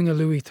not doing a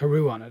Louis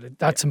Theroux on it.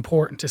 That's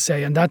important to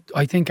say. And that,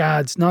 I think,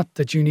 adds, not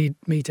that you need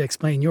me to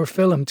explain your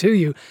film to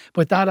you,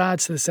 but that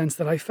adds to the sense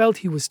that I felt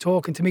he was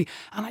talking to me.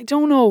 And I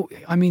don't know,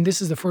 I mean,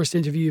 this is the first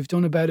interview you've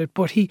done about it,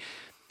 but he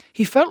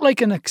felt like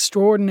an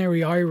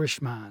extraordinary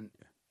Irishman,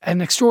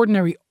 an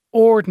extraordinary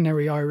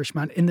ordinary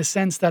Irishman, in the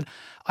sense that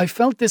I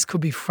felt this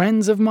could be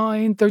friends of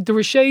mine. There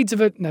were shades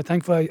of it. Now,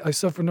 thankfully, I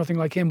suffered nothing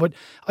like him, but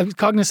I was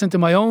cognizant of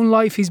my own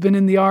life. He's been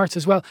in the arts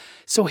as well.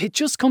 So it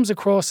just comes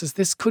across as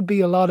this could be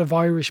a lot of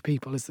Irish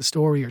people, is the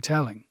story you're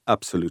telling.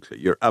 Absolutely.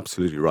 You're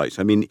absolutely right.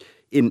 I mean,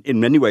 in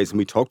many ways, and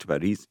we talked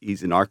about it,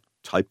 he's an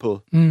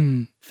archetypal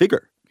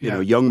figure. You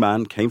know, young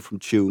man, came from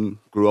Tuam,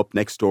 grew up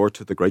next door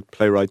to the great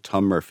playwright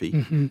Tom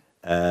Murphy,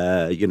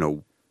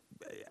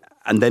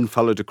 and then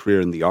followed a career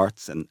in the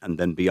arts and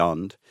then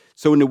beyond.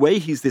 So in a way,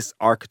 he's this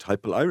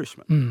archetypal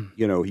Irishman.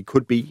 He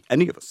could be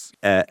any of us.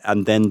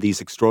 And then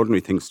these extraordinary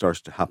things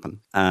started to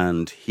happen.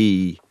 And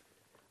he,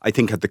 I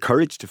think, had the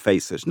courage to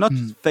face it. Not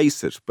just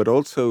face it, but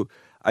also,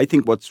 I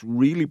think what's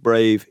really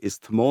brave is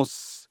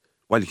Tomás,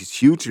 while he's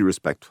hugely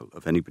respectful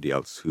of anybody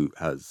else who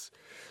has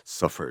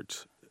suffered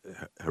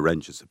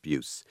horrendous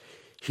abuse,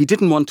 he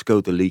didn't want to go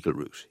the legal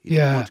route. He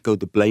didn't want to go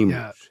the blame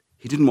route.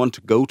 He didn't want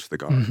to go to the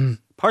guards,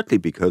 partly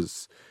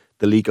because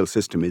the legal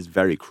system is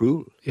very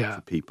cruel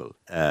to people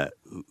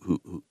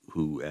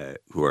who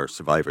are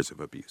survivors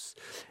of abuse.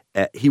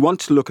 He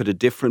wanted to look at a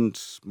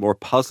different, more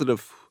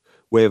positive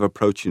way of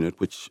approaching it,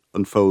 which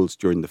unfolds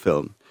during the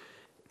film,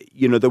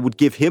 that would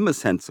give him a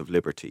sense of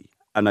liberty,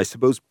 and I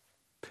suppose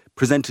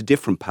present a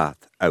different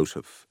path out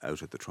of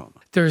the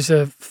trauma. There's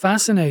a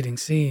fascinating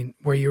scene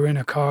where you're in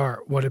a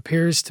car, what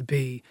appears to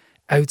be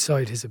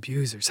outside his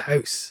abuser's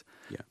house.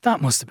 Yeah.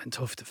 That must have been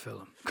tough to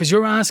film, because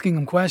you're asking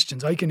him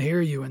questions. I can hear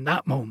you in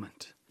that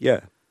moment.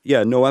 Yeah,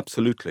 no,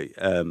 absolutely.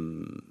 As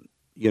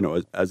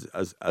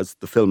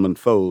the film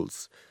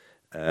unfolds,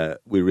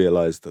 we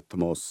realise that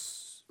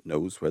Tomás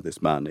knows where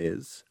this man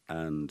is,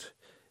 and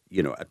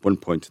at one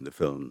point in the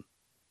film,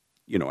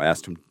 I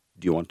asked him,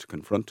 "Do you want to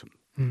confront him?"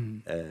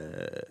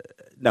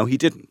 Now he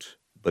didn't,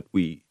 but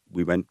we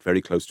went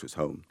very close to his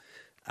home,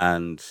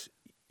 and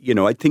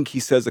I think he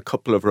says a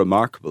couple of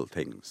remarkable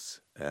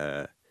things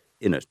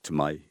in it to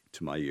my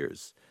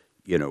ears.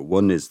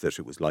 One is that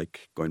it was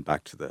like going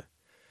back to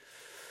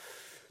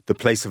the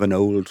place of an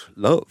old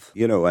love,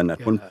 and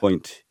at one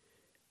point,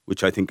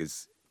 which I think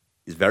is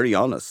very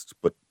honest,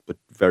 but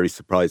very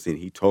surprising,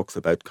 he talks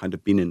about kind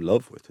of being in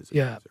love with his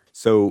abuser.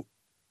 So,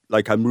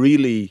 I'm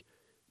really,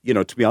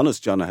 to be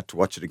honest, John, I had to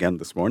watch it again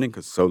this morning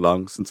because it's so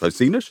long since I've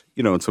seen it,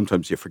 and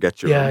sometimes you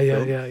forget your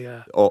own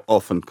film.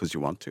 Often because you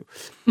want to.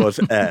 But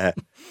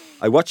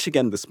I watched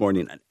again this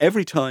morning, and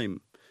every time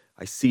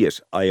I see it,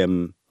 I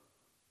am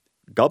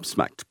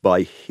gobsmacked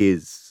by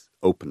his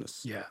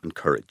openness and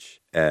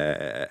courage,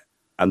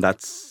 and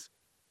that's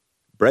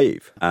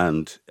brave.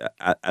 And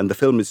the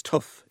film is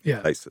tough in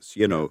places.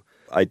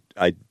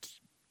 I'd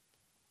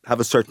have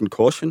a certain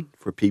caution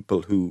for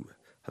people who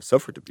have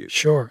suffered abuse.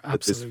 Sure, absolutely.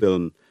 That this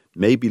film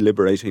may be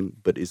liberating,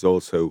 but is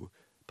also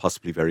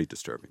possibly very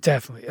disturbing.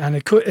 Definitely, and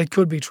it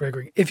could be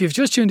triggering. If you've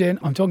just tuned in,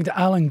 I'm talking to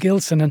Alan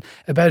Gilsenan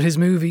about his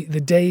movie The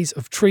Days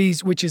of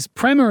Trees, which is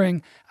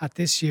premiering at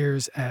this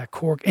year's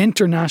Cork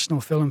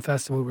International Film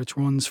Festival, which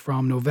runs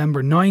from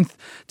November 9th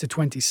to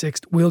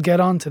 26th. We'll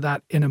get on to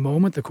that in a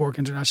moment, the Cork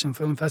International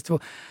Film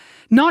Festival.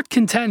 Not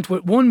content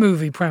with one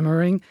movie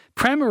premiering,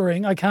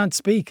 I can't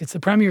speak, it's the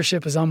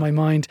premiership is on my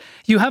mind.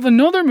 You have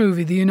another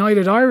movie, The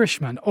United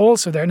Irishman,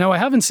 also there. Now, I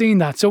haven't seen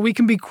that, so we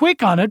can be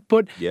quick on it,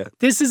 but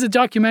this is a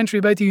documentary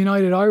about the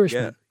United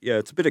Irishman. Yeah,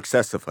 it's a bit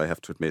excessive, I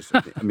have to admit.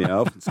 I mean, I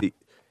often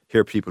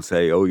hear people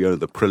say, oh, you're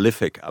the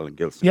prolific Alan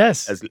Gilsenan.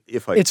 Yes, as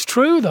if it's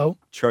true, though.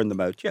 Churn them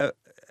out, yeah.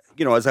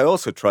 You know, as I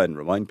also try and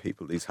remind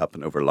people, these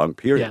happen over a long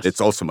period. Yes.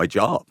 It's also my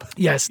job.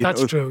 Yes,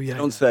 that's true, yeah.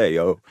 Don't say,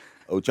 oh,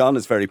 John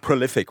is very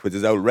prolific with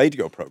his old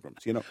radio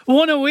programmes, you know.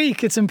 One a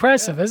week, it's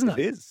impressive, isn't it?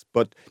 It is.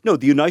 But no,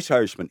 The United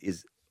Irishman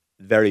is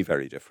very,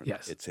 very different.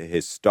 Yes. It's a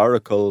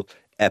historical,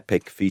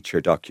 epic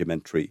feature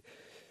documentary,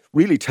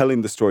 really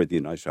telling the story of the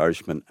United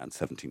Irishman and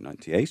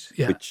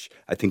 1798, which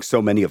I think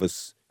so many of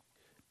us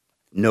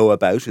know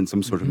about in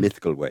some sort of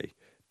mythical way,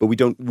 but we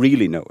don't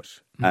really know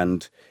it.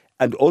 And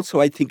also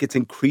I think it's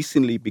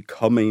increasingly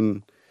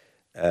becoming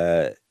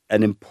an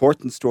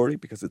important story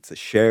because it's a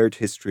shared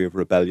history of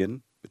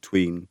rebellion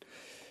between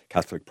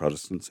Catholic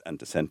Protestants and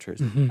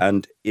dissenters.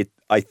 And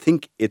I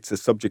think it's a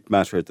subject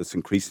matter that's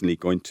increasingly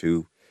going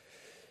to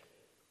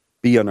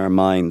be on our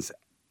minds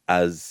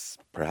as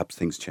perhaps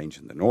things change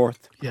in the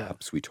north.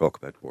 Perhaps we talk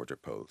about border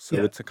polls.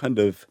 So it's a kind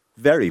of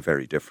very,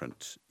 very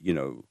different, you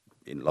know,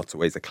 in lots of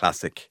ways, a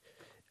classic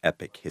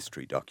epic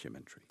history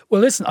documentary.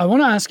 Well, listen, I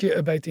want to ask you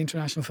about the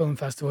International Film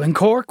Festival in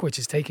Cork, which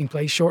is taking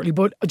place shortly.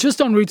 But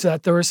just en route to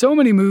that, there are so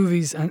many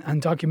movies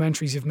and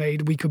documentaries you've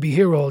made. We could be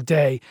here all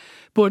day.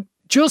 But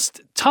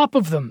just top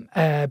of them,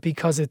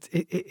 because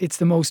it's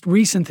the most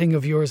recent thing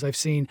of yours I've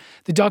seen,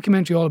 the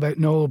documentary all about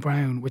Noel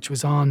Brown, which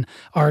was on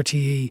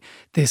RTE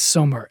this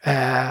summer.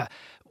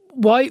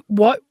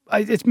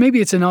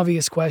 Maybe it's an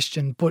obvious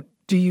question, but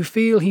do you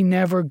feel he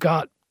never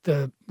got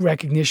the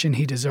recognition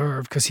he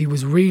deserved because he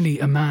was really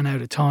a man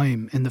out of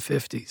time in the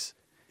 50s?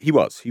 He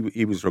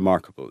was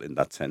remarkable in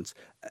that sense.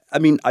 I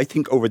mean, I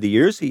think over the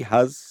years he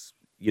has,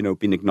 you know,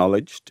 been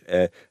acknowledged.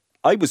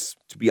 I was,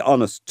 to be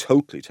honest,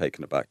 totally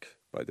taken aback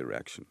by the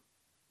reaction,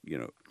 you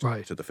know,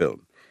 to the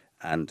film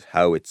and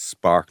how it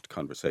sparked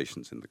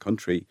conversations in the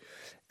country.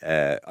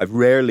 I've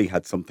rarely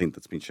had something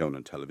that's been shown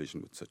on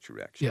television with such a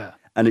reaction. Yeah.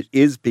 And it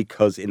is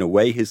because, in a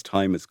way, his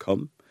time has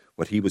come.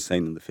 What he was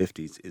saying in the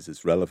 50s is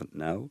as relevant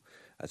now.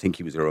 I think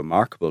he was a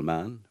remarkable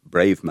man,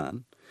 brave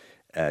man,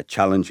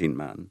 challenging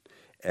man.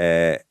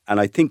 And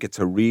I think it's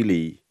a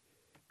really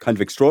kind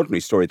of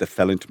extraordinary story that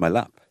fell into my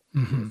lap.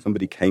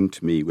 Somebody came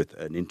to me with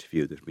an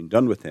interview that had been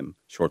done with him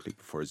shortly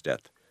before his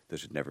death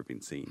that had never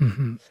been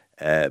seen.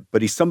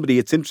 But he's somebody,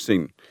 it's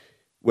interesting,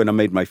 when I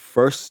made my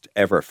first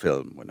ever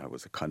film, when I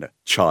was a kind of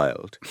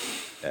child,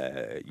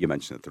 you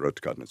mentioned it, The Road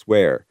to God Knows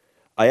Where,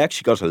 I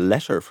actually got a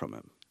letter from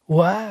him.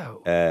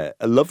 Wow.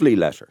 A lovely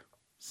letter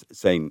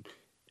saying,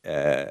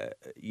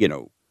 you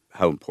know,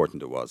 how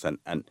important it was.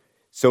 And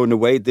so in a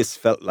way, this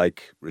felt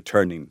like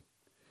returning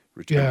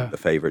the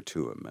favour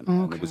to him.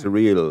 And it was a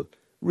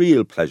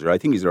real pleasure. I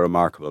think he's a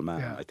remarkable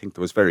man. I think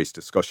there was various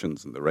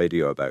discussions on the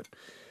radio about,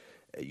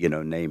 you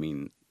know,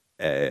 naming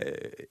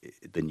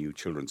the new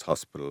children's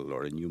hospital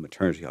or a new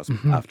maternity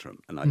hospital after him.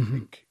 And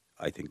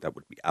I think that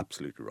would be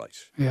absolutely right.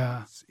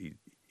 Yeah.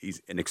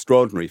 He's an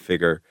extraordinary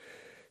figure.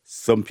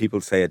 Some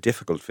people say a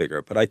difficult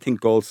figure, but I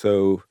think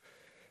also,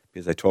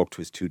 because I talked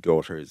to his two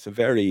daughters, a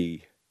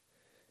very,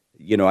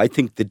 you know, I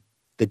think the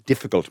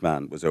difficult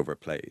man was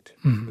overplayed.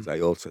 Because I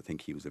also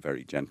think he was a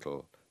very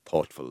gentle,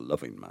 thoughtful,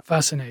 loving man.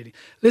 Fascinating.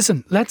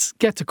 Listen, let's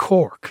get to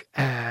Cork.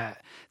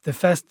 The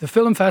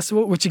film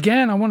festival, which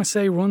again, I want to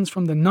say runs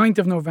from the 9th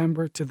of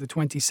November to the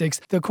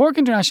 26th. The Cork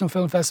International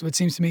Film Festival, it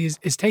seems to me,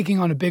 is taking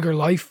on a bigger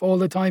life all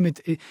the time.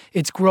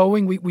 It's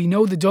growing. We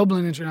know the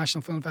Dublin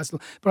International Film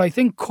Festival, but I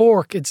think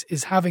Cork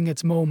is having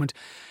its moment.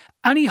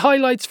 Any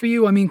highlights for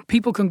you? I mean,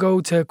 people can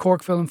go to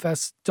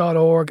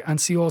corkfilmfest.org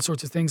and see all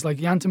sorts of things like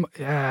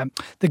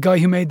the guy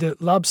who made the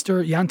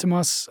lobster,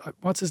 Yantimos,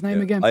 what's his name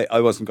again?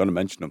 I wasn't going to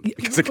mention him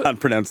because I can't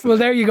pronounce it. Well,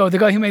 there you go. The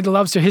guy who made the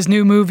lobster, his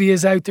new movie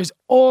is out. There's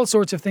all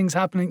sorts of things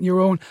happening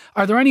your own.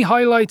 Are there any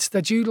highlights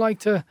that you'd like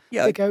to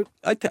pick out?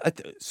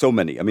 So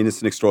many. I mean,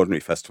 it's an extraordinary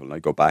festival. And I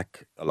go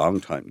back a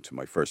long time to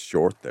my first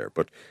short there.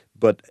 But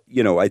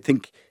you know, I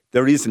think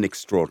there is an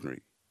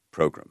extraordinary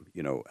program,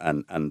 you know,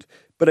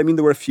 but I mean,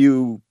 there were a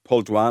few.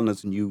 Paul Dwan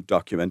has a new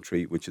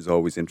documentary, which is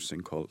always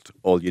interesting, called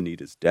All You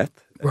Need Is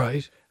Death.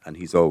 Right. And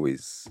he's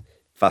always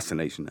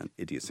fascinating and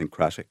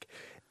idiosyncratic.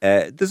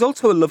 There's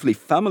also a lovely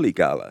family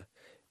gala,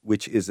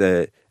 which is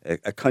a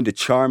kind of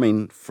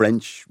charming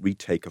French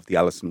retake of the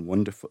Alice in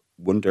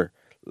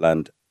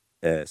Wonderland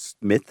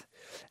myth,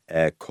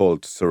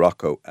 called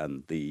Sirocco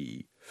and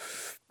the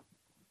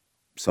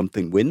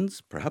Something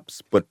Wins,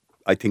 perhaps, but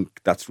I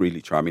think that's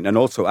really charming. And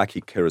also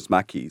Aki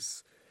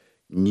Kaurismäki's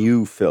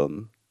new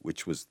film,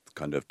 which was the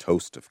kind of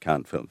toast of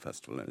Cannes Film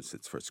Festival, and it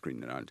sits for a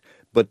screen in Ireland.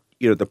 But,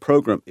 you know, the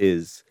programme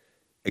is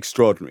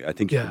extraordinary. I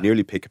think you can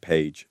nearly pick a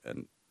page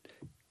and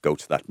go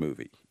to that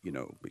movie, you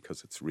know,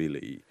 because it's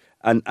really,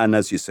 and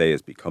as you say,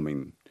 is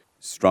becoming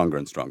stronger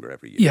and stronger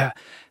every year. Yeah.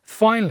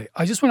 Finally,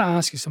 I just want to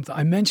ask you something.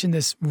 I mentioned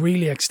this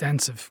really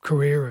extensive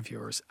career of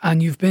yours,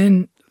 and you've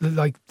been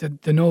like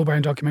the Noel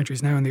Brown documentary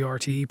is now in the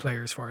RTE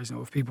player, as far as I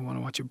know, if people want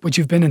to watch it. But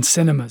you've been in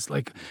cinemas,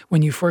 like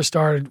when you first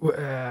started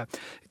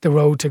The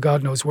Road to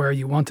God Knows Where,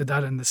 you wanted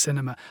that in the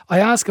cinema. I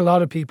ask a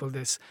lot of people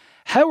this.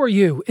 How are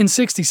you, in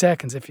 60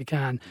 seconds if you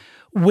can,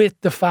 with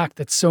the fact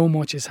that so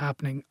much is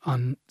happening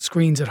on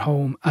screens at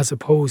home as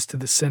opposed to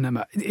the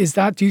cinema?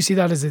 Do you see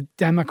that as a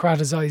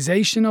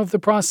democratization of the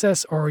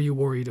process, or are you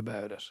worried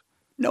about it?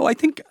 No, I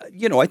think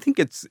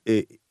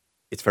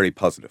it's very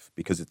positive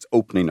because it's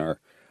opening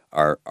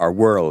our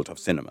world of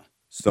cinema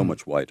so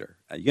much wider.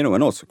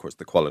 And also, of course,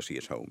 the quality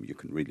at home. You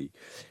can really...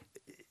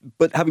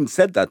 But having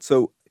said that,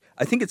 so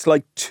I think it's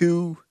like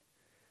two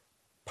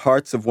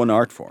parts of one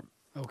art form.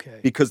 Okay.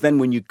 Because then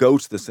when you go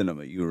to the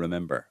cinema, you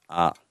remember,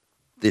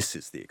 this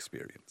is the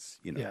experience,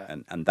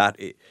 and that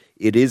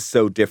it is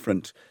so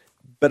different.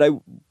 But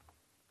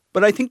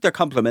I think they're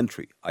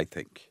complementary, I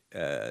think,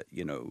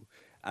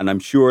 and I'm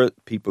sure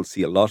people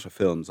see a lot of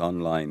films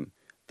online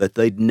that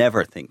they'd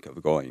never think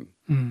of going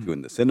to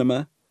in the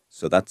cinema.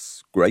 So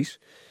that's great.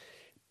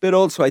 But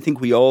also, I think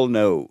we all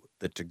know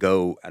that to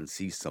go and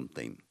see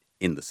something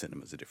in the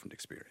cinema is a different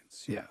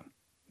experience. Yeah.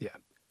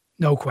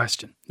 No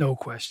question.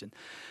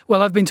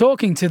 Well, I've been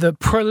talking to the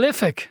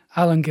prolific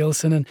Alan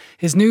Gilsenan, and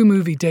his new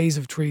movie, Days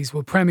of Trees,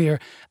 will premiere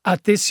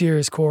at this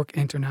year's Cork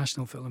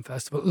International Film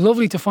Festival.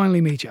 Lovely to finally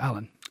meet you,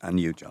 Alan.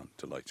 And you, John.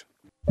 Delighted.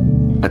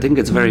 I think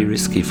it's very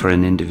risky for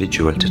an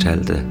individual to tell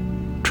the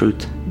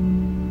truth.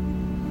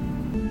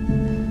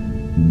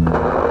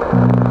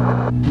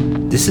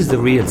 This is the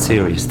real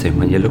serious thing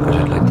when you look at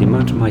it, like the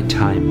amount of my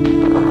time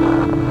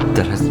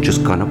that has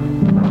just gone up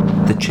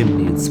the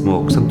chimney in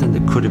smoke, something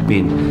that could have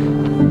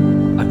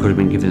been, I could have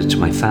been giving it to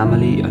my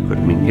family, I could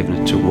have been giving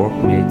it to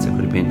workmates, I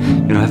could have been,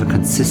 have a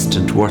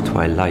consistent,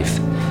 worthwhile life.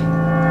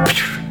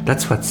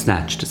 That's what's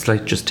snatched. It's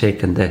like just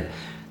taking the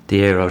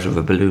air out of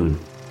a balloon.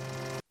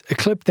 A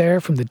clip there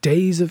from The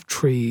Days of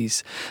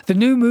Trees, the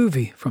new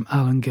movie from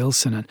Alan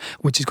Gilsenan,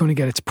 which is going to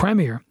get its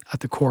premiere at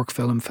the Cork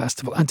Film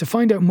Festival. And to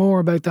find out more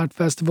about that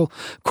festival,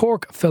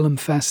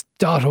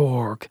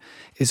 corkfilmfest.org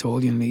is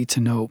all you need to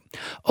know.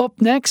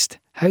 Up next,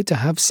 How to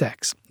Have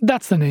Sex.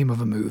 That's the name of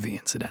a movie,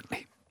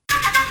 incidentally.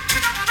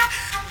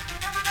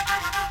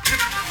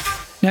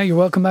 Now you're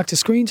welcome back to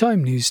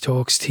Screentime, News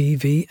Talks,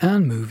 TV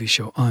and movie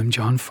show. I'm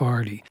John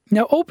Fardy.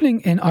 Now opening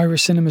in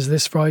Irish cinemas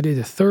this Friday,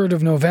 the 3rd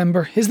of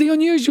November, is the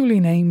unusually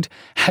named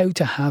How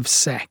to Have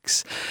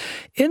Sex.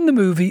 In the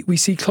movie, we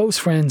see close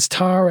friends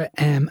Tara,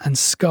 Em and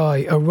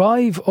Skye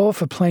arrive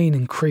off a plane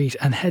in Crete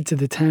and head to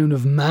the town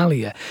of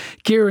Malia,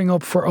 gearing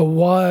up for a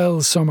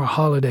wild summer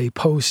holiday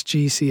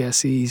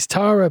post-GCSEs.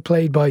 Tara,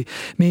 played by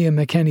Mia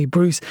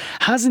McKenny-Bruce,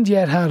 hasn't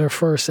yet had her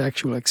first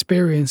sexual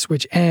experience,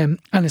 which Em,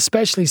 and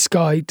especially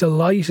Skye,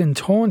 delight in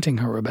taunting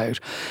her about,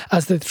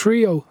 as the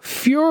trio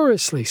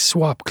furiously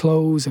swap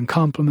clothes and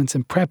compliments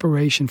in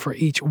preparation for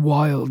each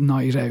wild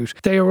night out.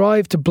 They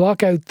arrive to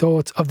block out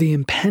thoughts of the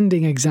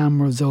impending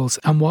exam results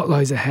and what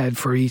lies ahead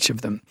for each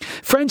of them.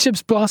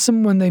 Friendships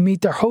blossom when they meet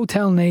their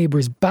hotel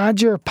neighbours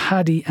Badger,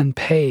 Paddy and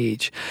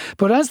Paige.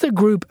 But as the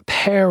group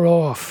pair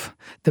off,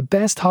 the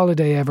best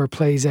holiday ever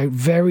plays out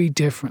very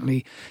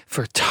differently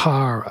for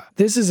Tara.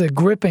 This is a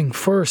gripping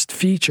first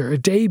feature, a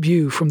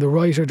debut from the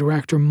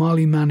writer-director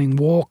Molly Manning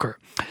Walker,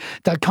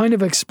 that kind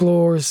of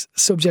explores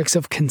subjects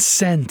of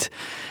consent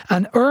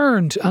and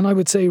earned, and I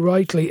would say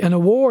rightly, an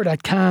award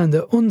at Cannes,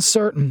 the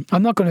Uncertain.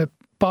 I'm not going to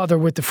bother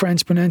with the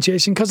French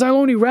pronunciation because I'll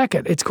only wreck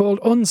it. It's called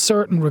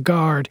Uncertain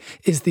Regard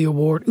is the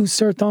award.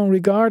 Uncertain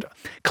Regard?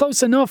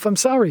 Close enough, I'm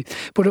sorry.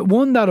 But it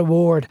won that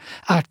award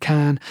at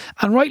Cannes,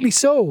 and rightly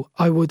so,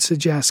 I would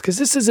suggest, because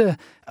this is an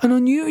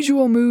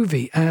unusual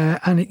movie,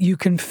 and you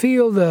can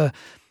feel the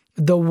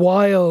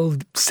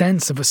wild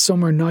sense of a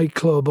summer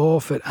nightclub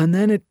off it, and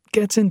then it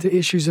gets into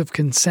issues of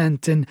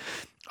consent and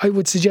I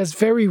would suggest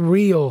very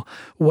real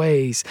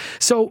ways.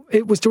 So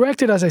it was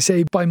directed, as I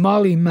say, by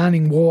Molly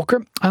Manning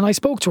Walker, and I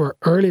spoke to her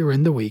earlier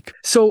in the week.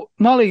 So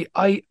Molly,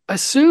 I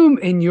assume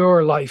in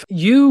your life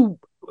you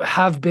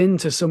have been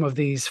to some of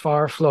these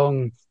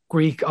far-flung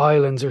Greek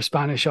islands or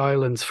Spanish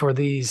islands for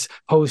these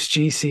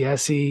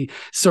post-GCSE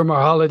summer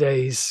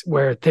holidays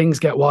where things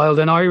get wild,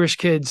 and Irish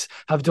kids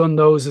have done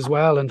those as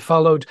well and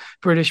followed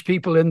British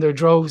people in their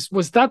droves.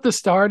 Was that the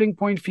starting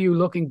point for you,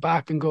 looking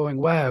back and going,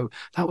 wow,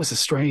 that was a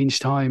strange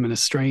time and a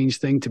strange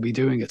thing to be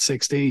doing at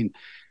 16?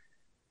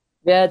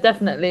 Yeah,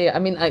 definitely. I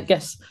mean, I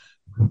guess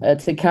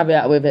to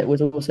caveat with it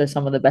was also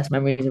some of the best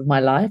memories of my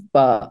life,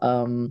 but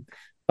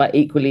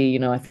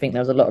equally, I think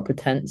there was a lot of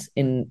pretense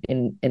in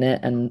it,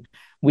 and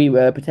we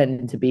were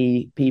pretending to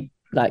be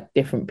like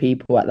different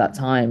people at that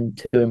time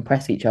to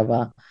impress each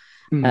other.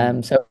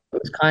 So it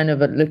was kind of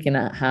looking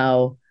at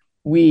how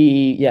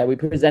we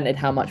presented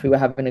how much we were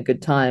having a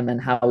good time and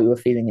how we were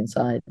feeling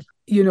inside.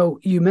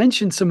 You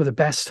mentioned some of the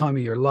best time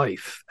of your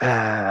life,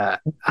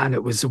 and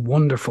it was a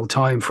wonderful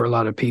time for a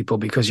lot of people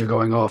because you're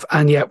going off.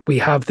 And yet we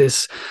have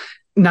this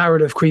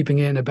narrative creeping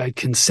in about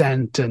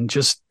consent and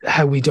just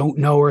how we don't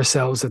know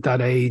ourselves at that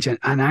age, and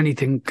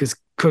anything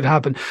could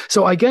happen.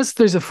 So I guess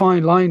there's a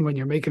fine line when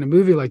you're making a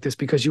movie like this,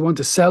 because you want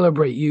to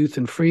celebrate youth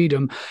and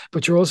freedom,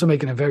 but you're also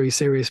making a very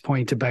serious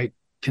point about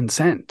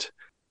consent.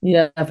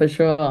 Yeah, for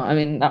sure. I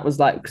mean, that was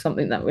like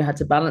something that we had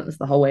to balance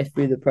the whole way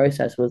through the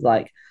process, was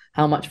like,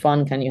 how much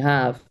fun can you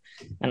have?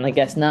 And I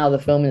guess now the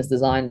film is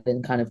designed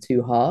in kind of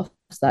two halves.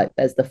 Like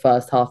there's the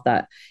first half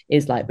that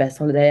is like best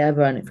holiday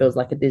ever, and it feels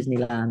like a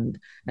Disneyland,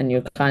 and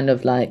you're kind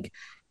of like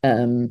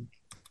in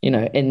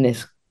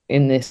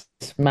this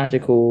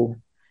magical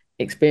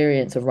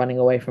experience of running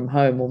away from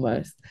home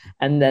almost.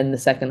 And then the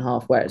second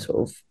half where it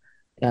sort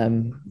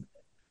of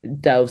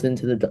delves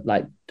into the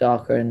like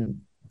darker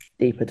and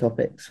deeper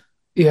topics.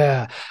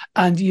 Yeah.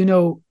 And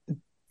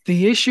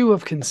the issue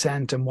of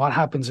consent and what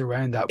happens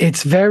around that,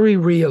 it's very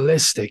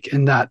realistic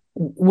in that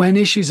when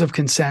issues of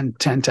consent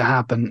tend to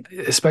happen,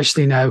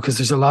 especially now, because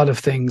there's a lot of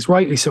things,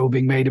 rightly so,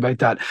 being made about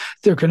that,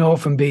 there can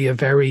often be a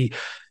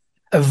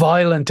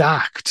violent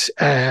act.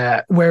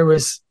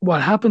 Whereas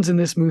what happens in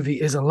this movie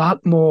is a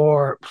lot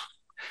more,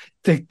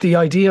 the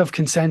idea of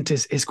consent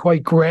is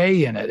quite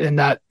grey in it, in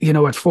that,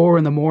 at 4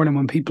 a.m,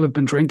 when people have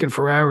been drinking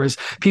for hours,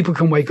 people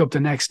can wake up the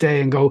next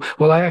day and go,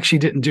 well, I actually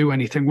didn't do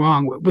anything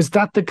wrong. Was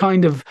that the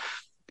kind of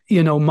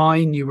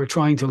mine you were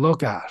trying to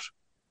look at?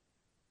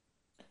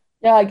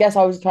 Yeah, I guess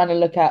I was trying to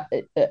look at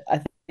it.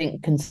 I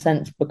think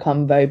consent's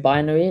become very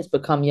binary. It's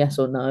become yes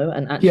or no,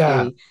 and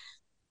actually,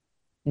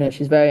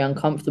 she's very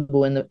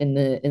uncomfortable in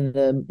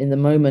the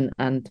moment,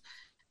 and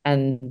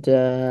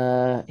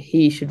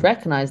he should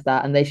recognize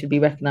that, and they should be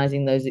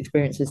recognizing those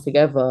experiences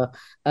together.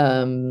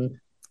 And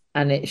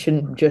it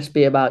shouldn't just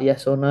be about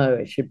yes or no.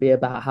 It should be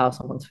about how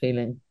someone's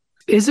feeling.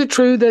 Is it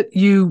true that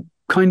you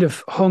kind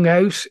of hung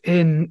out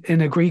in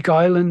a Greek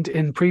island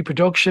in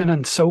pre-production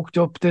and soaked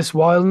up this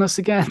wildness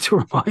again to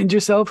remind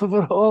yourself of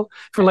it all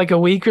for like a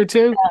week or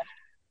two?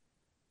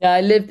 Yeah,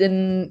 I lived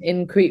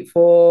in Crete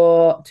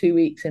for 2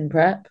 weeks in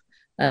prep,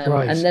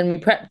 Right. and then we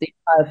prepped the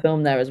entire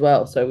film there as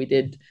well. So we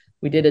did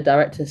a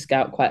director's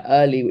scout quite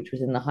early, which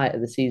was in the height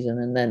of the season,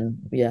 and then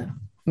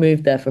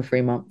moved there for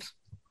 3 months.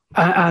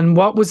 And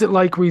what was it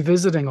like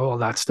revisiting all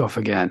that stuff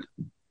again?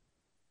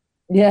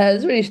 Yeah,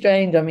 it's really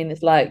strange. I mean,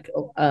 it's like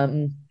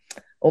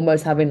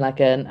almost having like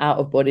an out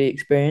of body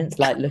experience,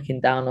 like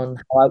looking down on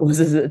how I was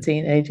as a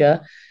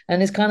teenager.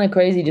 And it's kind of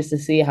crazy just to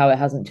see how it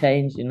hasn't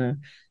changed,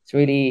 It's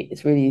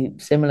really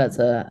similar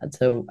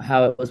to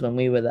how it was when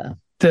we were there.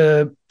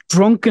 The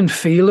drunken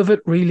feel of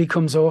it really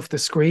comes off the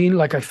screen.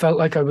 Like I felt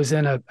like I was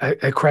in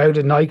a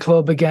crowded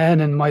nightclub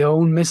again in my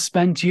own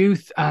misspent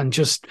youth and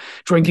just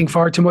drinking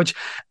far too much.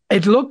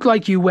 It looked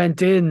like you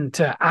went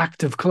into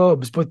active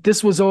clubs, but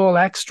this was all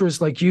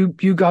extras. Like you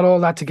got all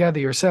that together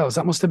yourselves.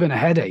 That must have been a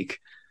headache.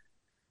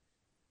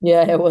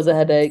 Yeah, it was a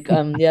headache.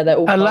 They're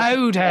all a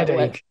loud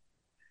headache.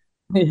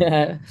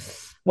 Yeah.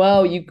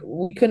 Well, we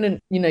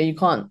couldn't, you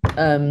can't,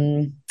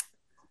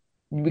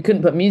 we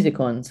couldn't put music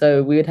on.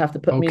 So we would have to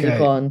put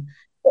music on,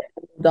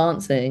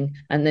 dancing,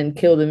 and then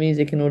kill the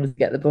music in order to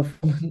get the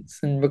performance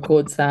and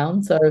record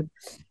sound. So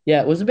yeah,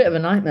 it was a bit of a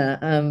nightmare.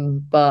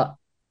 But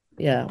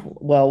yeah,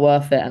 well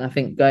worth it. And I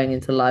think going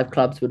into live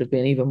clubs would have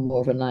been even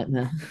more of a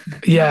nightmare.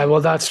 Yeah,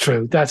 well, that's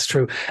true. That's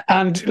true.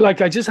 And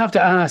like, I just have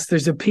to ask,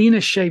 there's a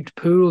penis-shaped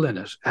pool in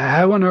it.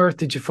 How on earth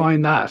did you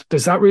find that?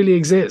 Does that really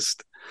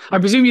exist? I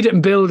presume you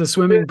didn't build a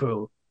swimming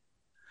pool.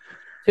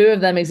 2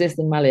 of them exist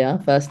in Malia,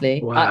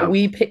 firstly. Wow.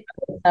 We picked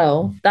the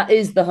hotel. That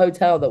is the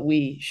hotel that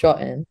we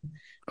shot in.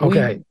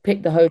 Okay. We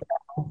picked the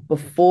hotel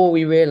before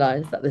we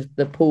realized that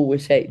the pool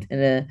was shaped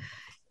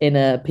in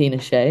a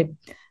penis shape.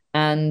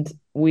 And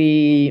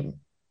we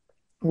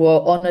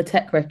were on a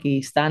tech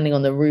recce standing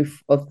on the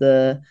roof of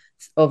the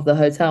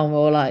hotel, and we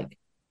were like,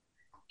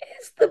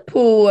 is the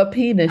pool a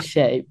penis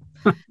shape?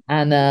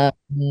 And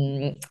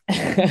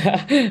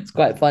it's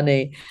quite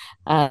funny.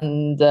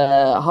 And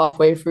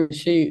halfway through the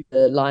shoot,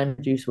 the line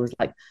producer was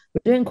like,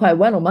 we're doing quite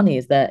well on money.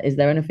 Is there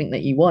anything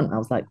that you want? I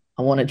was like,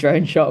 I want a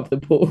drone shot of the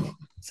pool.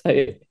 So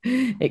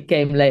it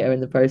came later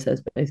in the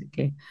process,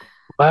 basically.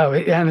 Wow,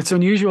 and it's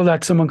unusual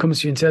that someone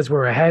comes to you and says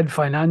we're ahead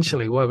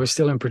financially while we're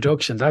still in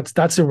production.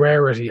 That's a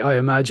rarity, I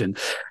imagine.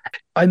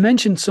 I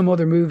mentioned some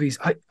other movies.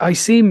 I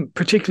seem,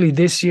 particularly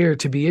this year,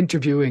 to be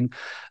interviewing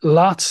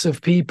lots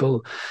of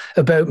people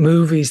about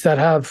movies that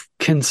have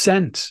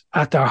consent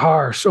at their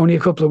heart. Only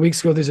a couple of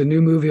weeks ago, there's a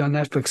new movie on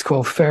Netflix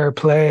called Fair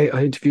Play.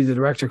 I interviewed the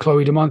director,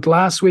 Chloe Dumont.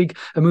 Last week,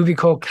 a movie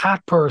called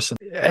Cat Person.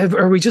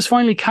 Are we just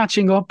finally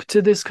catching up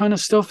to this kind of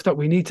stuff that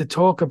we need to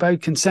talk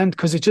about consent?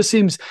 Because it just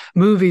seems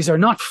movies are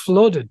not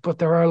flooded, but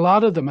there are a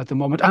lot of them at the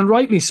moment, and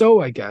rightly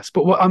so, I guess.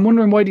 But I'm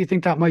wondering, why do you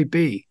think that might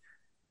be?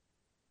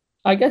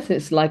 I guess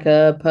it's like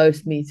a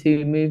post-Me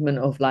Too movement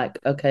of like,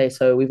 okay,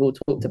 so we've all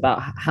talked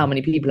about how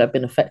many people have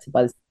been affected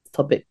by this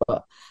topic,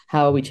 but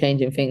how are we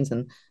changing things,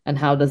 and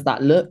how does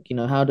that look?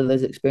 How do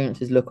those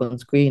experiences look on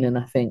screen? And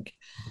I think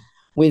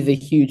with the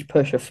huge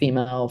push of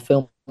female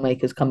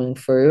filmmakers coming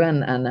through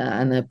and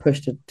a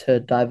push to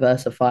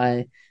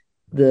diversify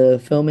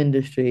the film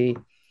industry,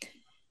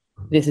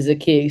 this is a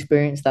key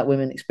experience that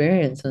women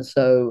experience, and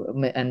so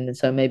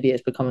maybe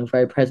it's becoming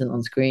very present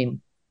on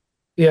screen.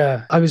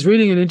 Yeah, I was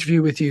reading an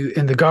interview with you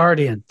in The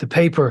Guardian, the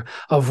paper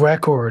of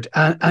record,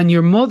 and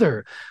your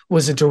mother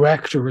was a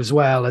director as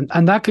well.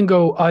 And that can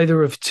go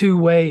either of two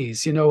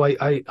ways. You know,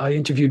 I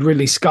interviewed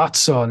Ridley Scott's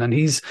son, and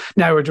he's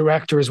now a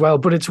director as well.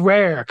 But it's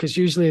rare because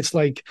usually it's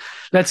like,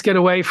 let's get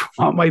away from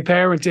what my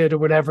parent did or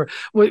whatever.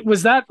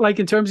 Was that like,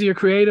 in terms of your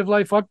creative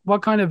life,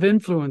 what kind of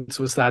influence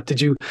was that?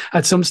 Did you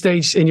at some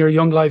stage in your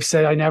young life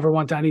say, I never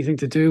want anything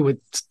to do with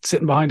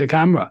sitting behind a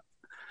camera?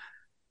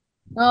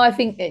 No, I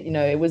think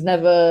it was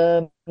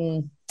never.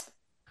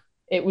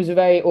 It was a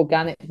very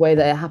organic way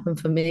that it happened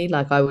for me.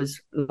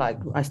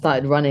 I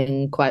started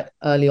running quite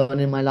early on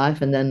in my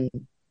life, and then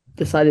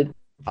decided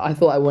I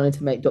thought I wanted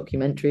to make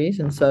documentaries,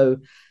 and so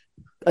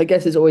I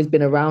guess it's always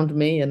been around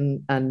me.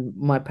 And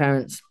my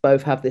parents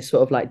both have this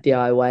sort of like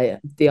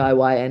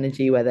DIY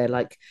energy where they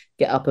like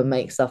get up and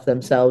make stuff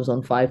themselves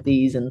on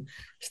 5Ds and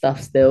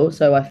stuff still.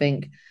 So I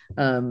think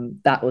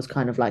that was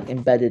kind of like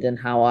embedded in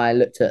how I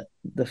looked at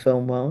the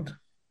film world.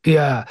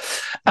 Yeah.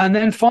 And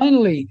then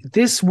finally,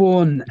 this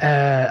one,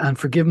 and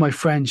forgive my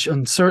French,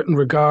 Uncertain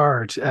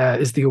Regard,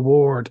 is the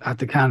award at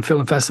the Cannes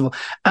Film Festival.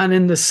 And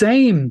in the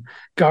same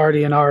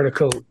Guardian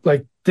article,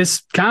 like, this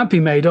can't be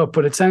made up,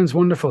 but it sounds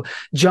wonderful.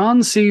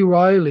 John C.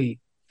 Reilly,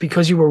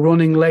 because you were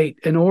running late,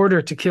 in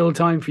order to kill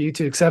time for you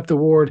to accept the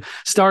award,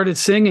 started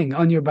singing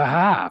on your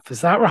behalf.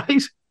 Is that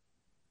right?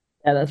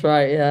 Yeah, that's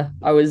right. Yeah.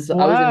 I was in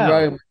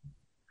Rome,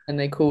 and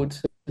they called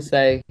to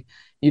say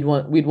we'd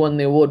won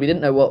the award. We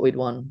didn't know what we'd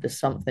won, just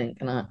something,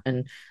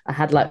 and I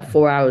had like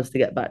 4 hours to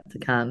get back to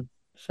Cannes.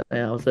 So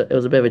yeah, it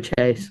was a bit of a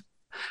chase.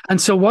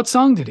 And so, what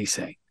song did he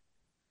sing?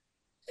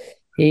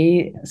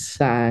 He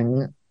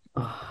sang.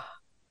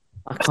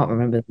 I can't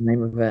remember the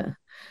name of it.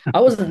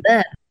 I wasn't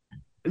there.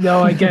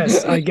 No, I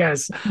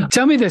guess.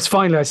 Tell me this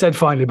finally. I said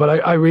finally,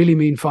 but I really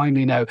mean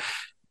finally now.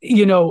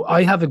 You know,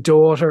 I have a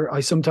daughter. I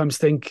sometimes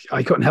think,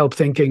 I couldn't help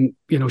thinking,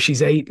 you know,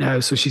 she's 8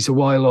 now, so she's a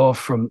while off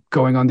from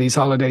going on these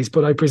holidays,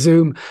 but I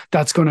presume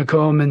that's going to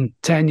come in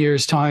 10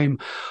 years' time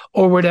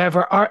or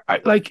whatever.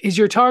 Is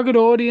your target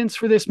audience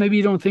for this? Maybe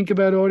you don't think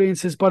about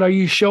audiences, but are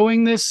you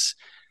showing this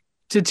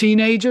to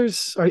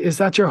teenagers? Or is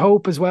that your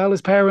hope as well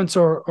as parents,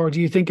 or do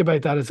you think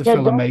about that as a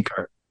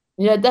filmmaker?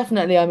 Yeah,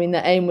 definitely. I mean,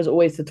 the aim was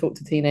always to talk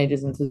to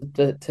teenagers and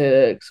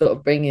to sort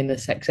of bring in the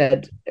sex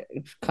ed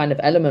kind of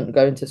element,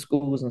 go into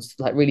schools and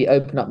like really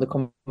open up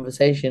the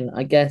conversation.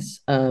 I guess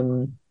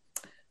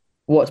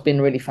what's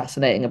been really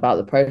fascinating about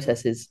the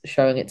process is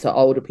showing it to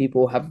older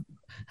people have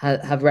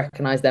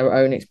recognized their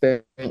own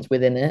experience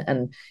within it,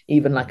 and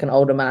even like an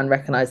older man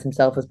recognized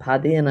himself as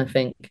Paddy. And I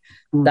think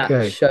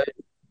that shows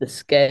the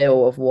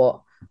scale of what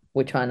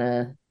we're trying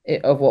to do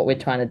or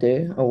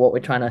what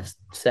we're trying to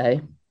say.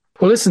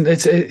 Well, listen,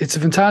 it's a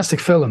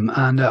fantastic film,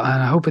 and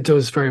I hope it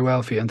does very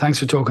well for you. And thanks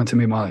for talking to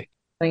me, Molly.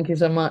 Thank you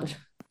so much.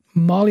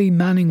 Molly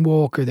Manning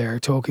Walker there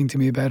talking to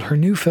me about her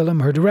new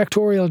film, her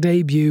directorial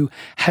debut,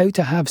 How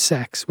to Have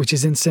Sex, which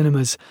is in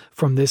cinemas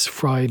from this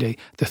Friday,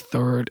 the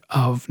 3rd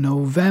of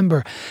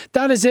November.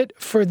 That is it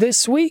for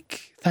this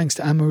week. Thanks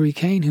to Anne-Marie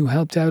Kane, who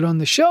helped out on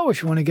the show.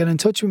 If you want to get in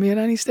touch with me at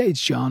any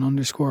stage,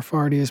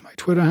 John_Fardy is my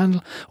Twitter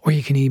handle, or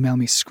you can email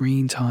me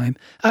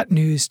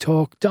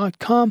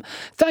screentime@newstalk.com.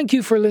 Thank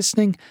you for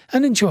listening,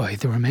 and enjoy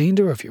the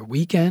remainder of your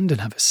weekend,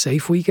 and have a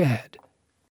safe week ahead.